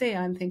patient I see,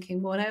 I'm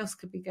thinking, what else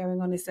could be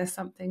going on? Is there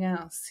something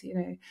else,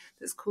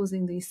 that's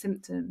causing these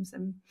symptoms?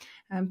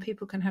 And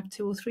people can have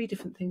 2 or 3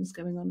 different things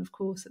going on, of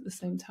course, at the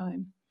same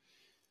time.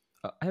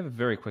 I have a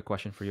very quick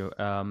question for you,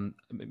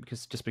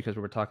 because we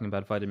were talking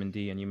about vitamin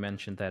D, and you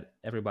mentioned that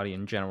everybody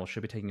in general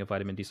should be taking a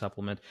vitamin D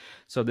supplement.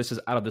 So this is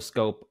out of the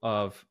scope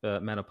of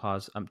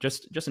menopause.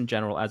 Just in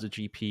general, as a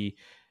GP,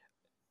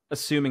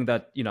 assuming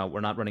that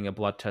we're not running a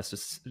blood test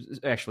to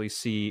actually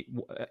see,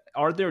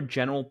 are there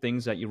general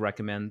things that you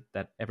recommend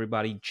that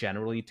everybody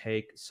generally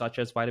take, such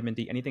as vitamin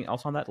D? Anything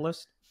else on that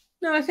list?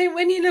 No, I think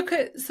when you look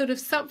at sort of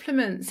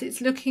supplements, it's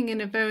looking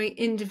in a very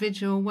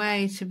individual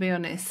way, to be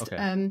honest.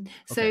 Okay.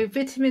 So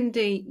vitamin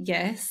D,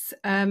 yes.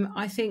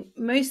 I think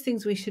most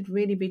things we should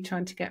really be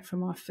trying to get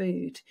from our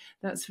food.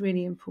 That's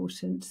really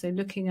important. So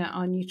looking at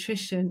our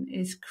nutrition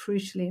is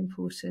crucially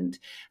important.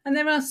 And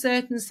there are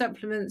certain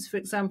supplements, for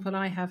example,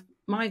 I have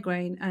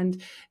migraine,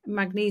 and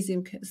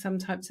magnesium, some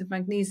types of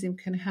magnesium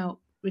can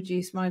help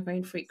reduce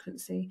migraine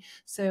frequency.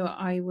 So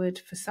I would,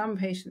 for some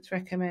patients,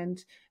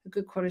 recommend a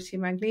good quality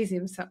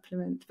magnesium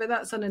supplement, but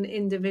that's on an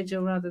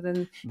individual rather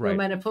than you're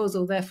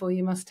menopausal, therefore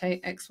you must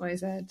take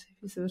XYZ.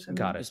 If you see what I mean.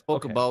 Got it. You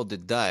spoke about the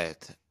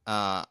diet.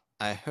 I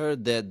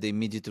heard that the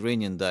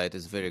Mediterranean diet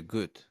is very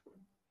good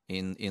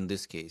in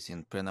this case,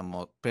 in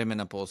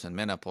premenopause and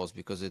menopause,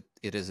 because it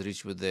is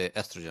rich with the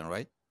estrogen,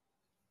 right?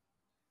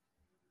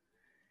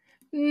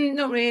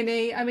 Not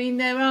really. I mean,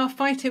 there are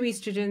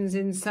phytoestrogens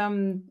in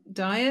some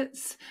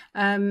diets.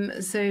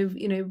 So,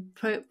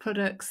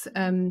 products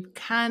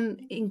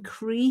can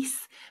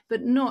increase,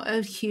 but not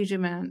a huge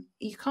amount.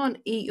 You can't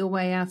eat your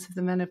way out of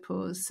the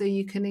menopause. So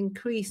you can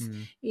increase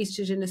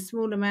estrogen a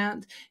small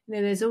amount.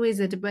 There's always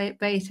a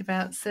debate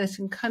about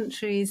certain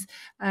countries.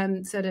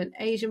 Certain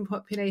Asian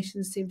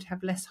populations seem to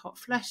have less hot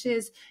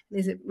flushes. And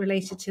is it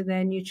related to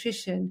their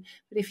nutrition?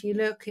 But if you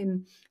look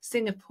in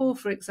Singapore,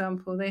 for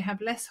example, they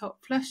have less hot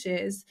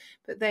flushes,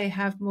 but they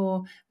have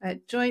more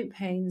joint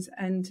pains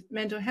and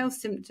mental health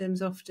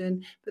symptoms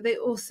often, but they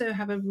also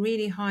have a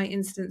really high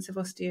incidence of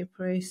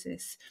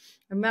osteoporosis.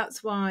 And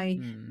that's why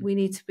we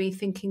need to be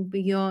thinking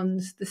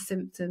beyond the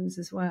symptoms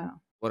as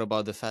well. What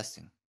about the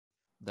fasting?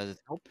 Does it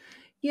help?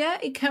 Yeah,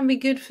 it can be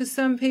good for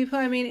some people.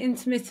 I mean,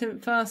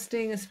 intermittent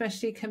fasting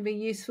especially can be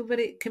useful, but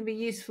it can be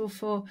useful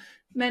for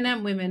men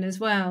and women as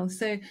well.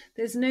 So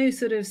there's no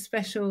sort of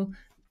special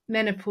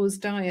menopause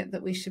diet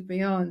that we should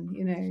be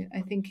on.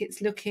 I think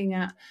it's looking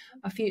at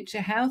our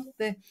future health.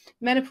 The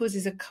menopause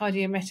is a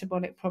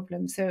cardiometabolic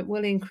problem, so it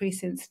will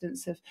increase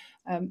incidence of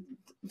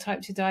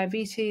type 2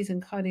 diabetes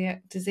and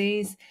cardiac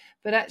disease.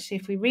 But actually,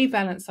 if we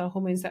rebalance our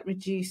hormones, that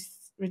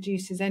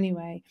reduces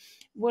anyway.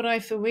 What I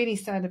feel really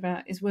sad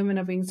about is women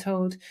are being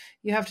told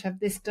you have to have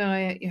this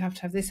diet, you have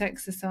to have this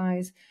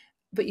exercise,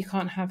 but you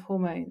can't have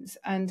hormones.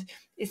 And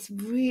it's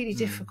really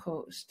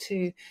difficult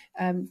to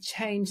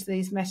change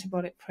these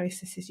metabolic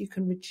processes. You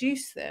can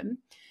reduce them.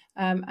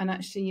 And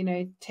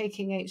actually,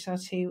 taking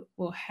HRT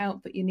will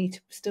help, but you need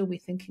to still be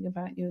thinking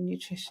about your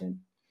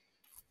nutrition.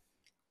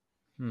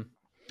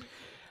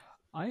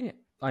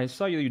 I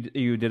saw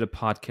you did a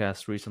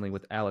podcast recently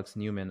with Alex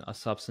Newman, a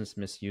substance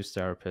misuse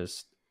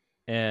therapist.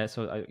 And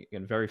so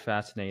again, very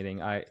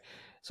fascinating.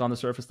 So on the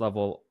surface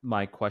level,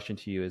 my question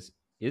to you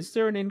is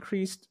there an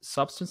increased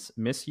substance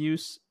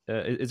misuse?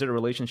 Is there a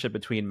relationship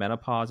between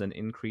menopause and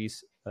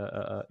increased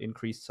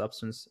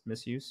substance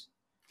misuse?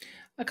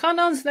 I can't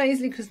answer that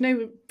easily because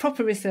no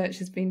proper research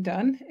has been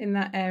done in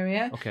that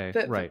area. Okay,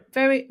 but right.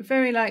 Very,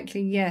 very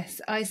likely,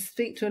 yes. I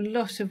speak to a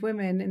lot of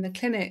women in the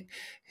clinic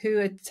who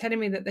are telling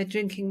me that they're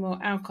drinking more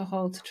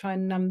alcohol to try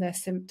and numb their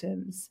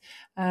symptoms.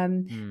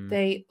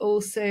 They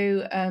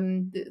also,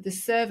 the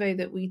survey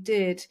that we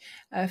did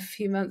a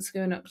few months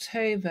ago in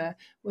October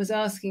was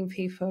asking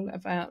people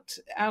about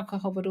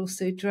alcohol, but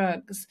also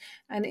drugs.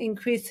 And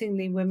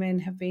increasingly women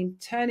have been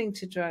turning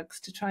to drugs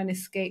to try and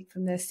escape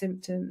from their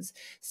symptoms,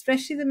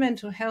 especially the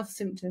mental health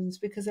symptoms,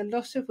 because a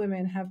lot of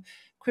women have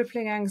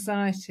crippling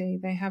anxiety.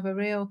 They have a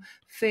real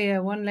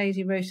fear. One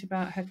lady wrote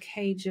about her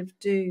cage of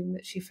doom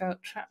that she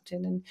felt trapped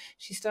in, and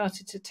she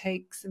started to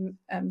take some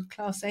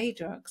class A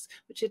drugs,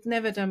 which she'd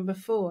never done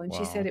before. And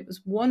she said it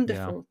was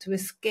wonderful to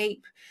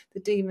escape the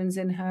demons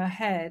in her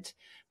head,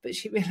 but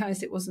she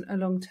realized it wasn't a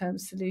long-term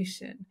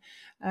solution.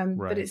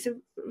 But it's a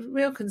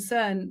real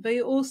concern. But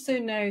you also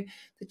know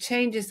the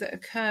changes that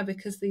occur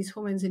because these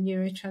hormones are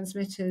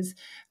neurotransmitters.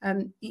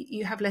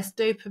 You have less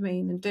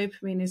dopamine, and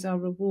dopamine is our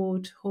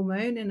reward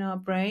hormone in our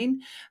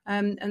brain.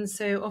 And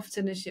so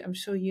often, as I'm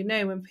sure you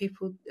know, when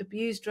people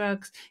abuse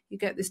drugs, you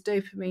get this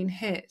dopamine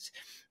hit.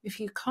 If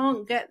you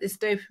can't get this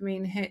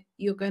dopamine hit,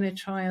 you're going to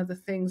try other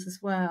things as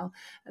well.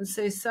 And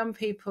so some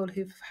people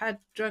who've had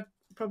drug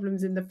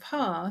problems in the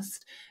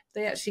past,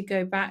 they actually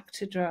go back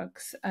to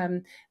drugs,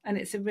 and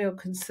it's a real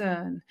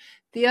concern.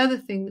 The other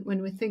thing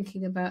when we're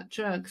thinking about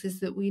drugs is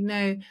that we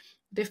know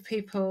that if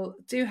people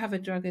do have a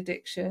drug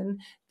addiction,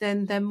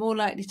 then they're more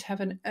likely to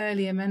have an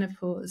earlier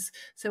menopause.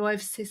 So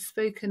I've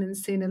spoken and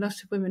seen a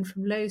lot of women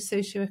from low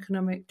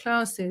socioeconomic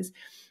classes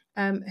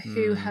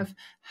who have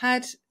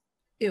had,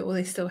 or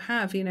they still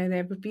have,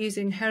 they're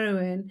abusing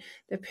heroin,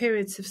 their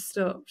periods have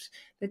stopped,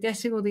 they're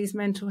getting all these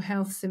mental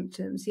health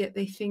symptoms, yet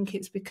they think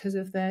it's because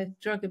of their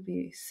drug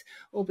abuse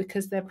or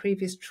because their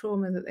previous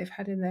trauma that they've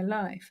had in their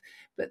life.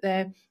 But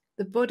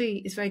the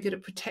body is very good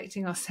at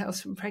protecting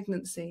ourselves from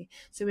pregnancy.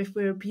 So if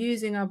we're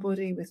abusing our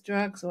body with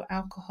drugs or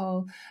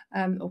alcohol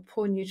or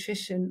poor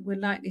nutrition, we're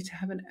likely to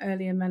have an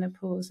earlier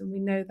menopause, and we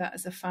know that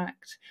as a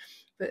fact.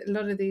 But a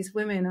lot of these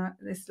women,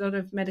 there's a lot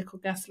of medical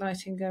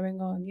gaslighting going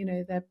on.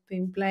 They're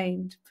being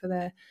blamed for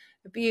their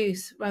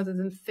abuse rather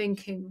than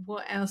thinking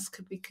what else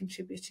could be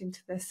contributing to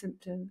their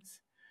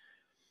symptoms.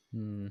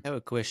 I have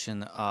a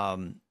question.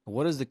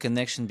 What is the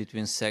connection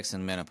between sex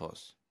and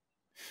menopause?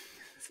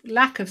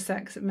 Lack of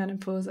sex at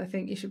menopause, I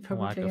think you should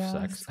probably ask.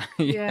 Lack of sex.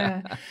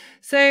 Yeah.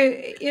 So,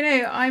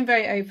 I'm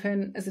very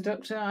open as a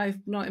doctor.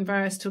 I'm not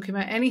embarrassed talking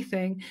about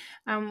anything.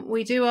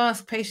 We do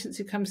ask patients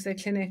who come to their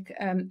clinic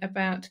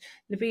about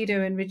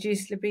libido and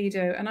reduced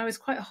libido. And I was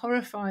quite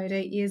horrified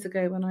 8 years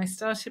ago when I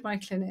started my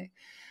clinic,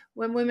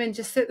 when women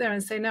just sit there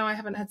and say, no, I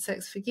haven't had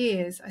sex for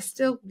years. I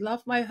still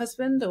love my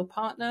husband or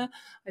partner.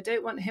 I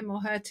don't want him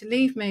or her to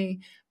leave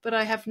me, but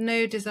I have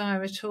no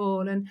desire at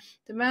all. And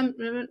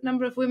the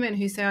number of women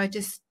who say, I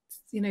just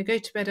go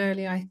to bed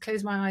early, I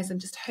close my eyes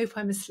and just hope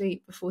I'm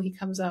asleep before he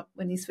comes up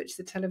when he switched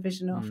the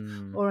television off,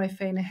 or I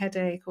feign a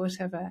headache or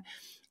whatever.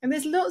 And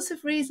there's lots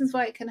of reasons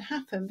why it can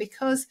happen,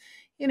 because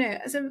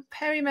as a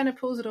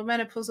perimenopausal or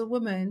menopausal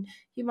woman,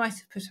 you might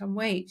have put on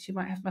weight, you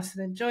might have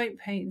muscle and joint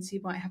pains, you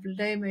might have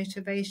low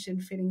motivation,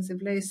 feelings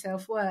of low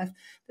self-worth.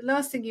 The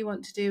last thing you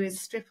want to do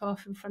is strip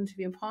off in front of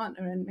your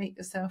partner and make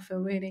yourself feel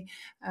really,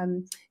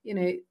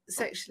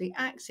 sexually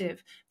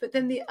active. But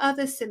then the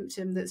other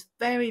symptom that's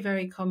very,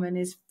 very common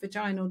is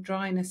vaginal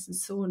dryness and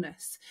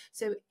soreness.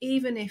 So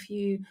even if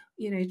you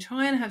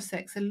try and have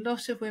sex, a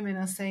lot of women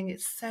are saying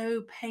it's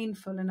so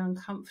painful and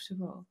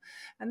uncomfortable.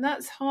 And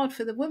that's hard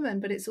for the woman,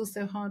 but it's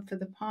also hard for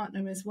the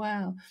partner as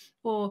well.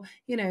 Or,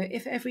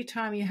 if every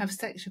time you have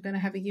sex, you're going to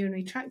have a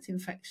urinary tract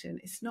infection,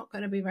 it's not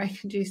going to be very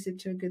conducive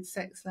to a good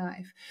sex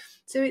life.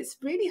 So it's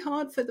really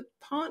hard for the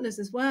partners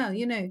as well.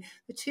 The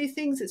two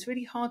things that's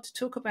really hard to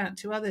talk about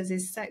to others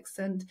is sex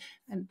and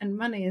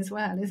money as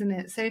well, isn't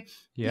it? So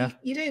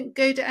you don't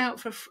go out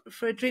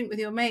for a drink with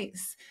your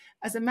mates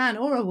as a man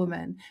or a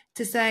woman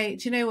to say,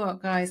 do you know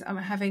what, guys, I'm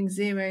having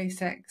zero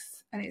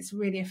sex and it's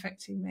really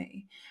affecting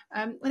me.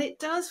 And it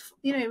does,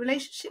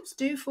 relationships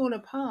do fall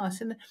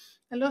apart. And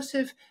a lot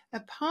of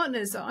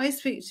partners that I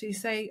speak to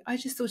say, I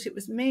just thought it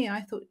was me.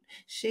 I thought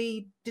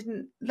she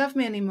didn't love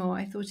me anymore.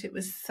 I thought it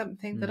was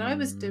something that I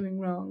was doing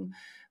wrong,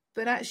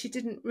 but actually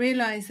didn't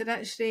realize that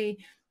actually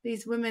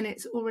these women,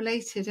 it's all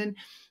related. And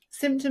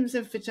symptoms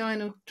of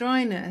vaginal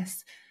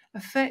dryness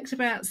affect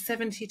about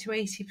 70 to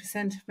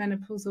 80% of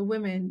menopausal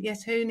women, yet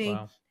only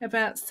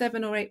about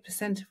 7 or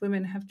 8% of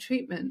women have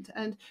treatment.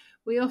 And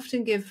we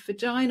often give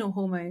vaginal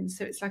hormones,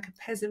 so it's like a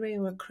pessary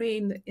or a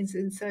cream that is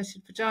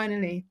inserted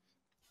vaginally,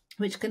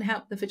 which can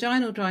help the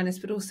vaginal dryness,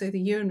 but also the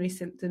urinary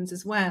symptoms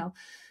as well.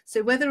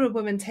 So whether a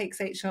woman takes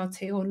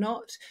HRT or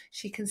not,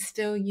 she can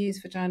still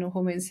use vaginal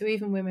hormones. So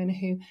even women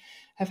who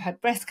have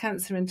had breast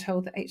cancer and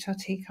told that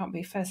HRT can't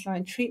be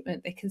first-line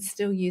treatment, they can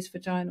still use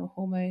vaginal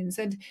hormones.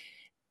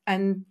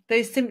 And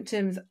those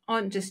symptoms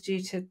aren't just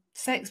due to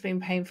sex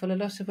being painful. A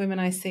lot of women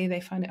I see,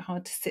 they find it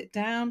hard to sit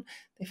down.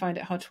 They find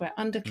it hard to wear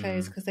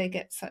underclothes because they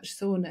get such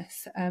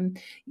soreness.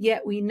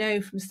 Yet we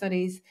know from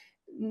studies,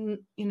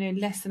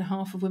 less than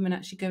half of women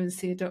actually go and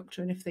see a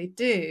doctor. And if they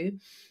do,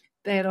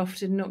 they're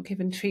often not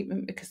given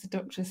treatment because the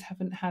doctors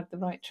haven't had the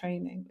right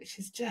training, which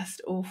is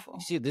just awful.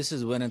 See, this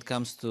is when it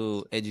comes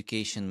to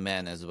education,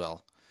 men as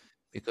well.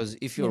 Because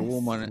if you're a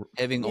woman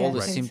having all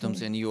the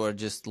symptoms and you are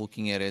just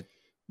looking at it,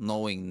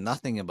 knowing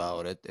nothing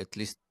about it, at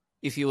least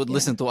if you would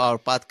listen to our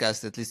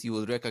podcast, at least you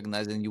would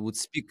recognize and you would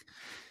speak,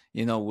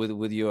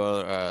 with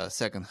your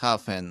second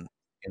half and,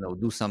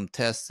 do some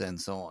tests and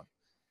so on.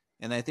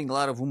 And I think a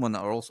lot of women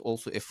are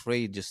also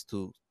afraid just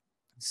to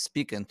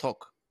speak and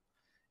talk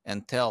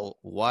and tell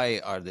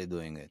why are they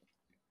doing it?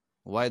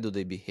 Why do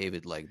they behave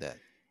it like that?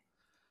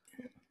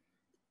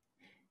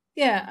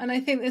 Yeah, and I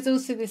think there's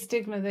also this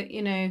stigma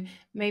that,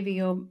 maybe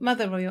your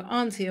mother or your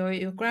auntie or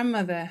your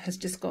grandmother has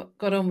just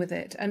got on with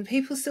it. And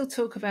people still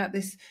talk about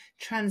this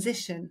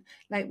transition,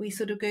 like we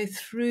sort of go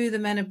through the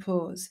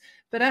menopause.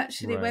 But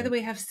actually, whether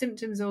we have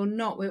symptoms or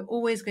not, we're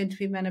always going to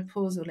be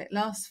menopausal. It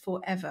lasts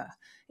forever.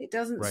 It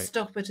doesn't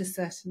stop at a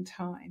certain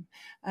time.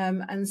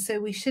 And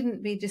so we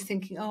shouldn't be just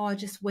thinking, I'll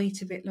just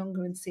wait a bit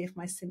longer and see if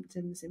my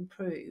symptoms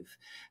improve,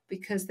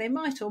 because they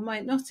might or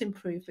might not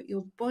improve, but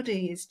your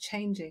body is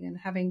changing and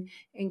having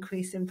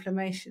increased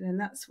inflammation. And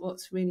that's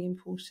what's really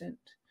important.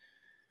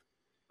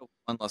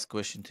 One last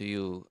question to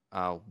you.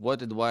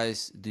 What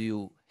advice do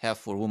you have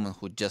for women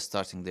who are just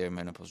starting their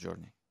menopause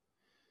journey?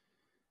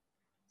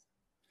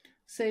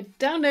 So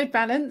download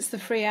Balance, the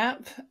free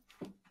app.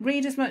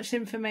 Read as much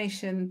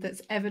information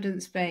that's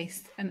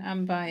evidence-based and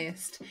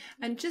unbiased,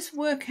 and just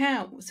work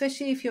out,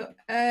 especially if you're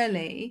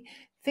early,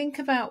 think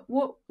about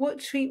what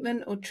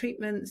treatment or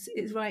treatments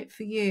is right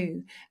for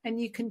you. And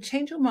you can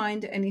change your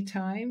mind at any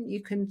time.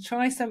 You can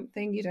try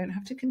something, you don't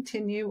have to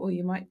continue, or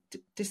you might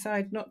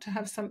decide not to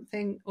have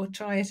something or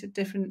try it at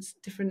a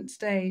different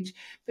stage,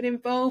 but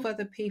involve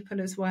other people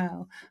as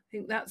well. I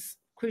think that's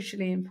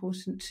crucially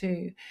important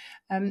too.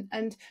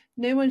 And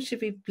no one should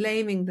be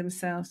blaming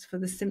themselves for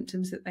the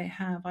symptoms that they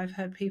have. I've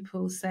heard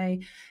people say,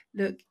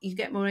 look, you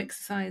get more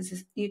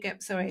exercises, you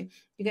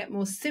get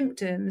more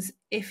symptoms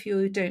if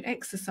you don't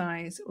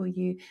exercise, or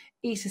you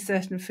eat a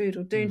certain food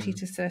or don't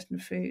eat a certain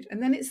food.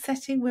 And then it's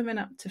setting women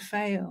up to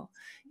fail.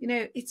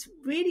 It's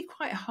really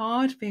quite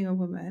hard being a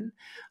woman.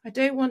 I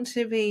don't want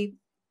to be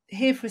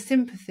here for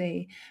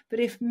sympathy, but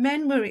if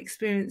men were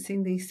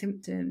experiencing these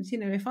symptoms,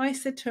 if I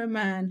said to a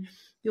man,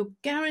 you're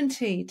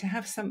guaranteed to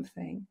have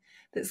something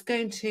that's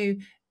going to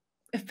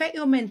affect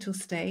your mental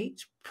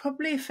state,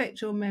 probably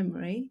affect your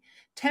memory.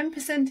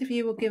 10% of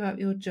you will give up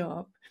your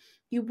job.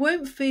 You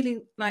won't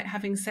feel like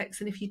having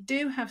sex. And if you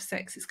do have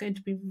sex, it's going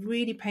to be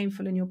really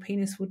painful and your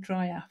penis will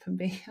dry up and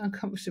be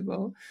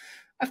uncomfortable.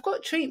 I've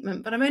got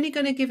treatment, but I'm only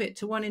going to give it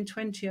to 1 in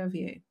 20 of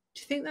you.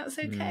 Do you think that's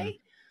okay?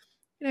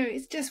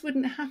 it just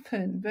wouldn't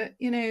happen. But,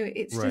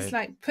 it's Right. just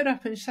like put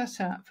up and shut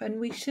up, and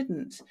we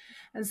shouldn't.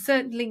 And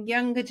certainly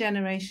younger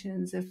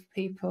generations of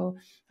people,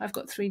 I've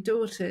got 3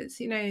 daughters,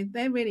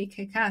 they really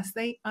kick ass.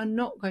 They are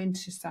not going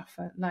to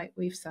suffer like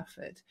we've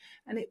suffered.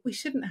 And we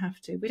shouldn't have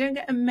to. We don't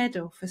get a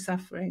medal for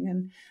suffering.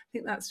 And I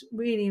think that's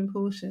really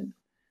important.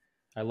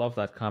 I love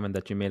that comment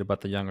that you made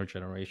about the younger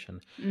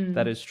generation.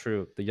 That is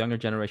true. The younger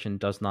generation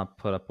does not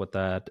put up with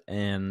that.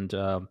 And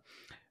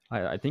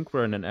I think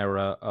we're in an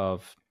era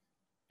of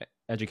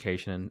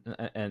education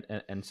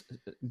and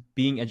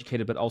being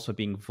educated, but also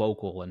being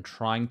vocal and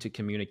trying to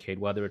communicate,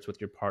 whether it's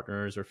with your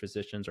partners or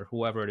physicians or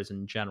whoever it is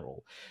in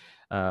general.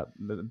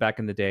 Back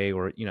in the day,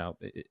 or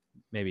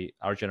maybe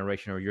our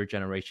generation or your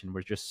generation,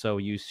 we're just so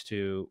used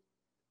to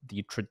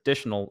the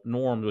traditional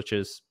norm, which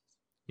is,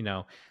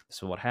 this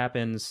is what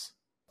happens.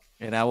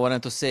 And I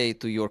wanted to say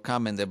to your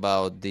comment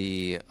about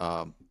the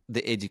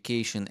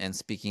education and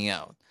speaking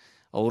out.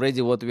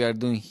 Already what we are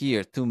doing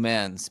here, 2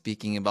 men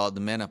speaking about the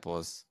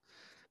menopause.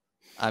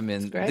 I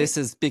mean, this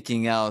is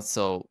speaking out.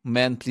 So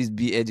men, please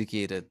be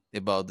educated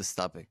about this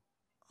topic.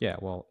 Yeah,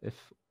 well, if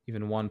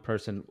even one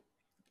person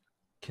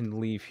can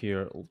leave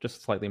here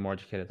just slightly more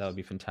educated, that would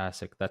be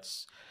fantastic. That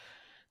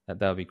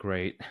would be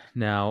great.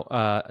 Now,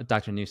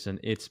 Dr. Newson,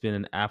 it's been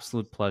an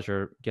absolute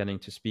pleasure getting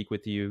to speak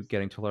with you,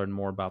 getting to learn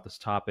more about this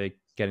topic,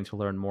 getting to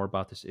learn more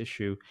about this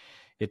issue.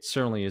 It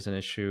certainly is an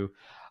issue.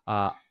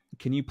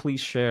 Can you please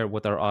share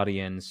with our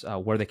audience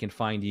where they can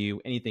find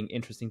you, anything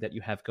interesting that you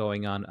have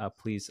going on?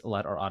 Please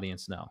let our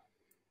audience know.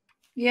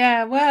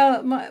 Yeah,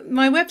 well,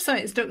 my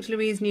website is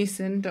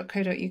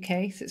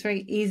drlouisenewson.co.uk, so it's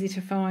very easy to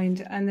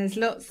find. And there's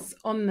lots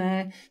on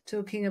there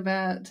talking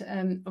about,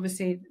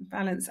 obviously,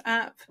 Balance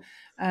app,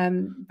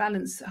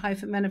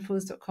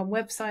 balance-menopause.com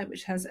website,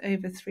 which has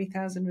over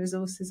 3,000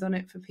 resources on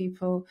it for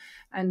people,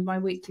 and my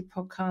weekly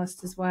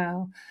podcast as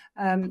well.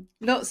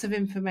 Lots of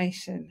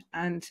information.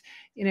 And,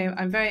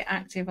 I'm very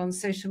active on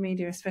social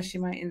media,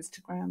 especially my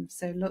Instagram.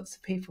 So lots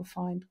of people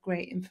find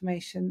great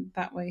information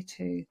that way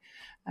too.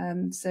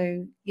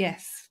 So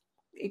yes,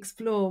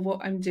 explore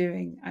what I'm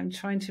doing. I'm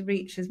trying to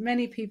reach as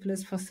many people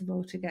as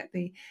possible to get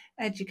the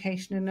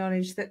education and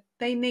knowledge that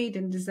they need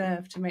and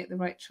deserve to make the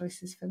right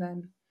choices for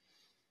them.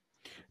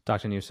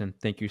 Dr. Newson,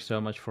 thank you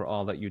so much for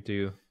all that you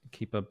do.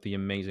 Keep up the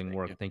amazing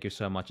work. Thank you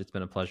so much. It's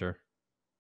been a pleasure.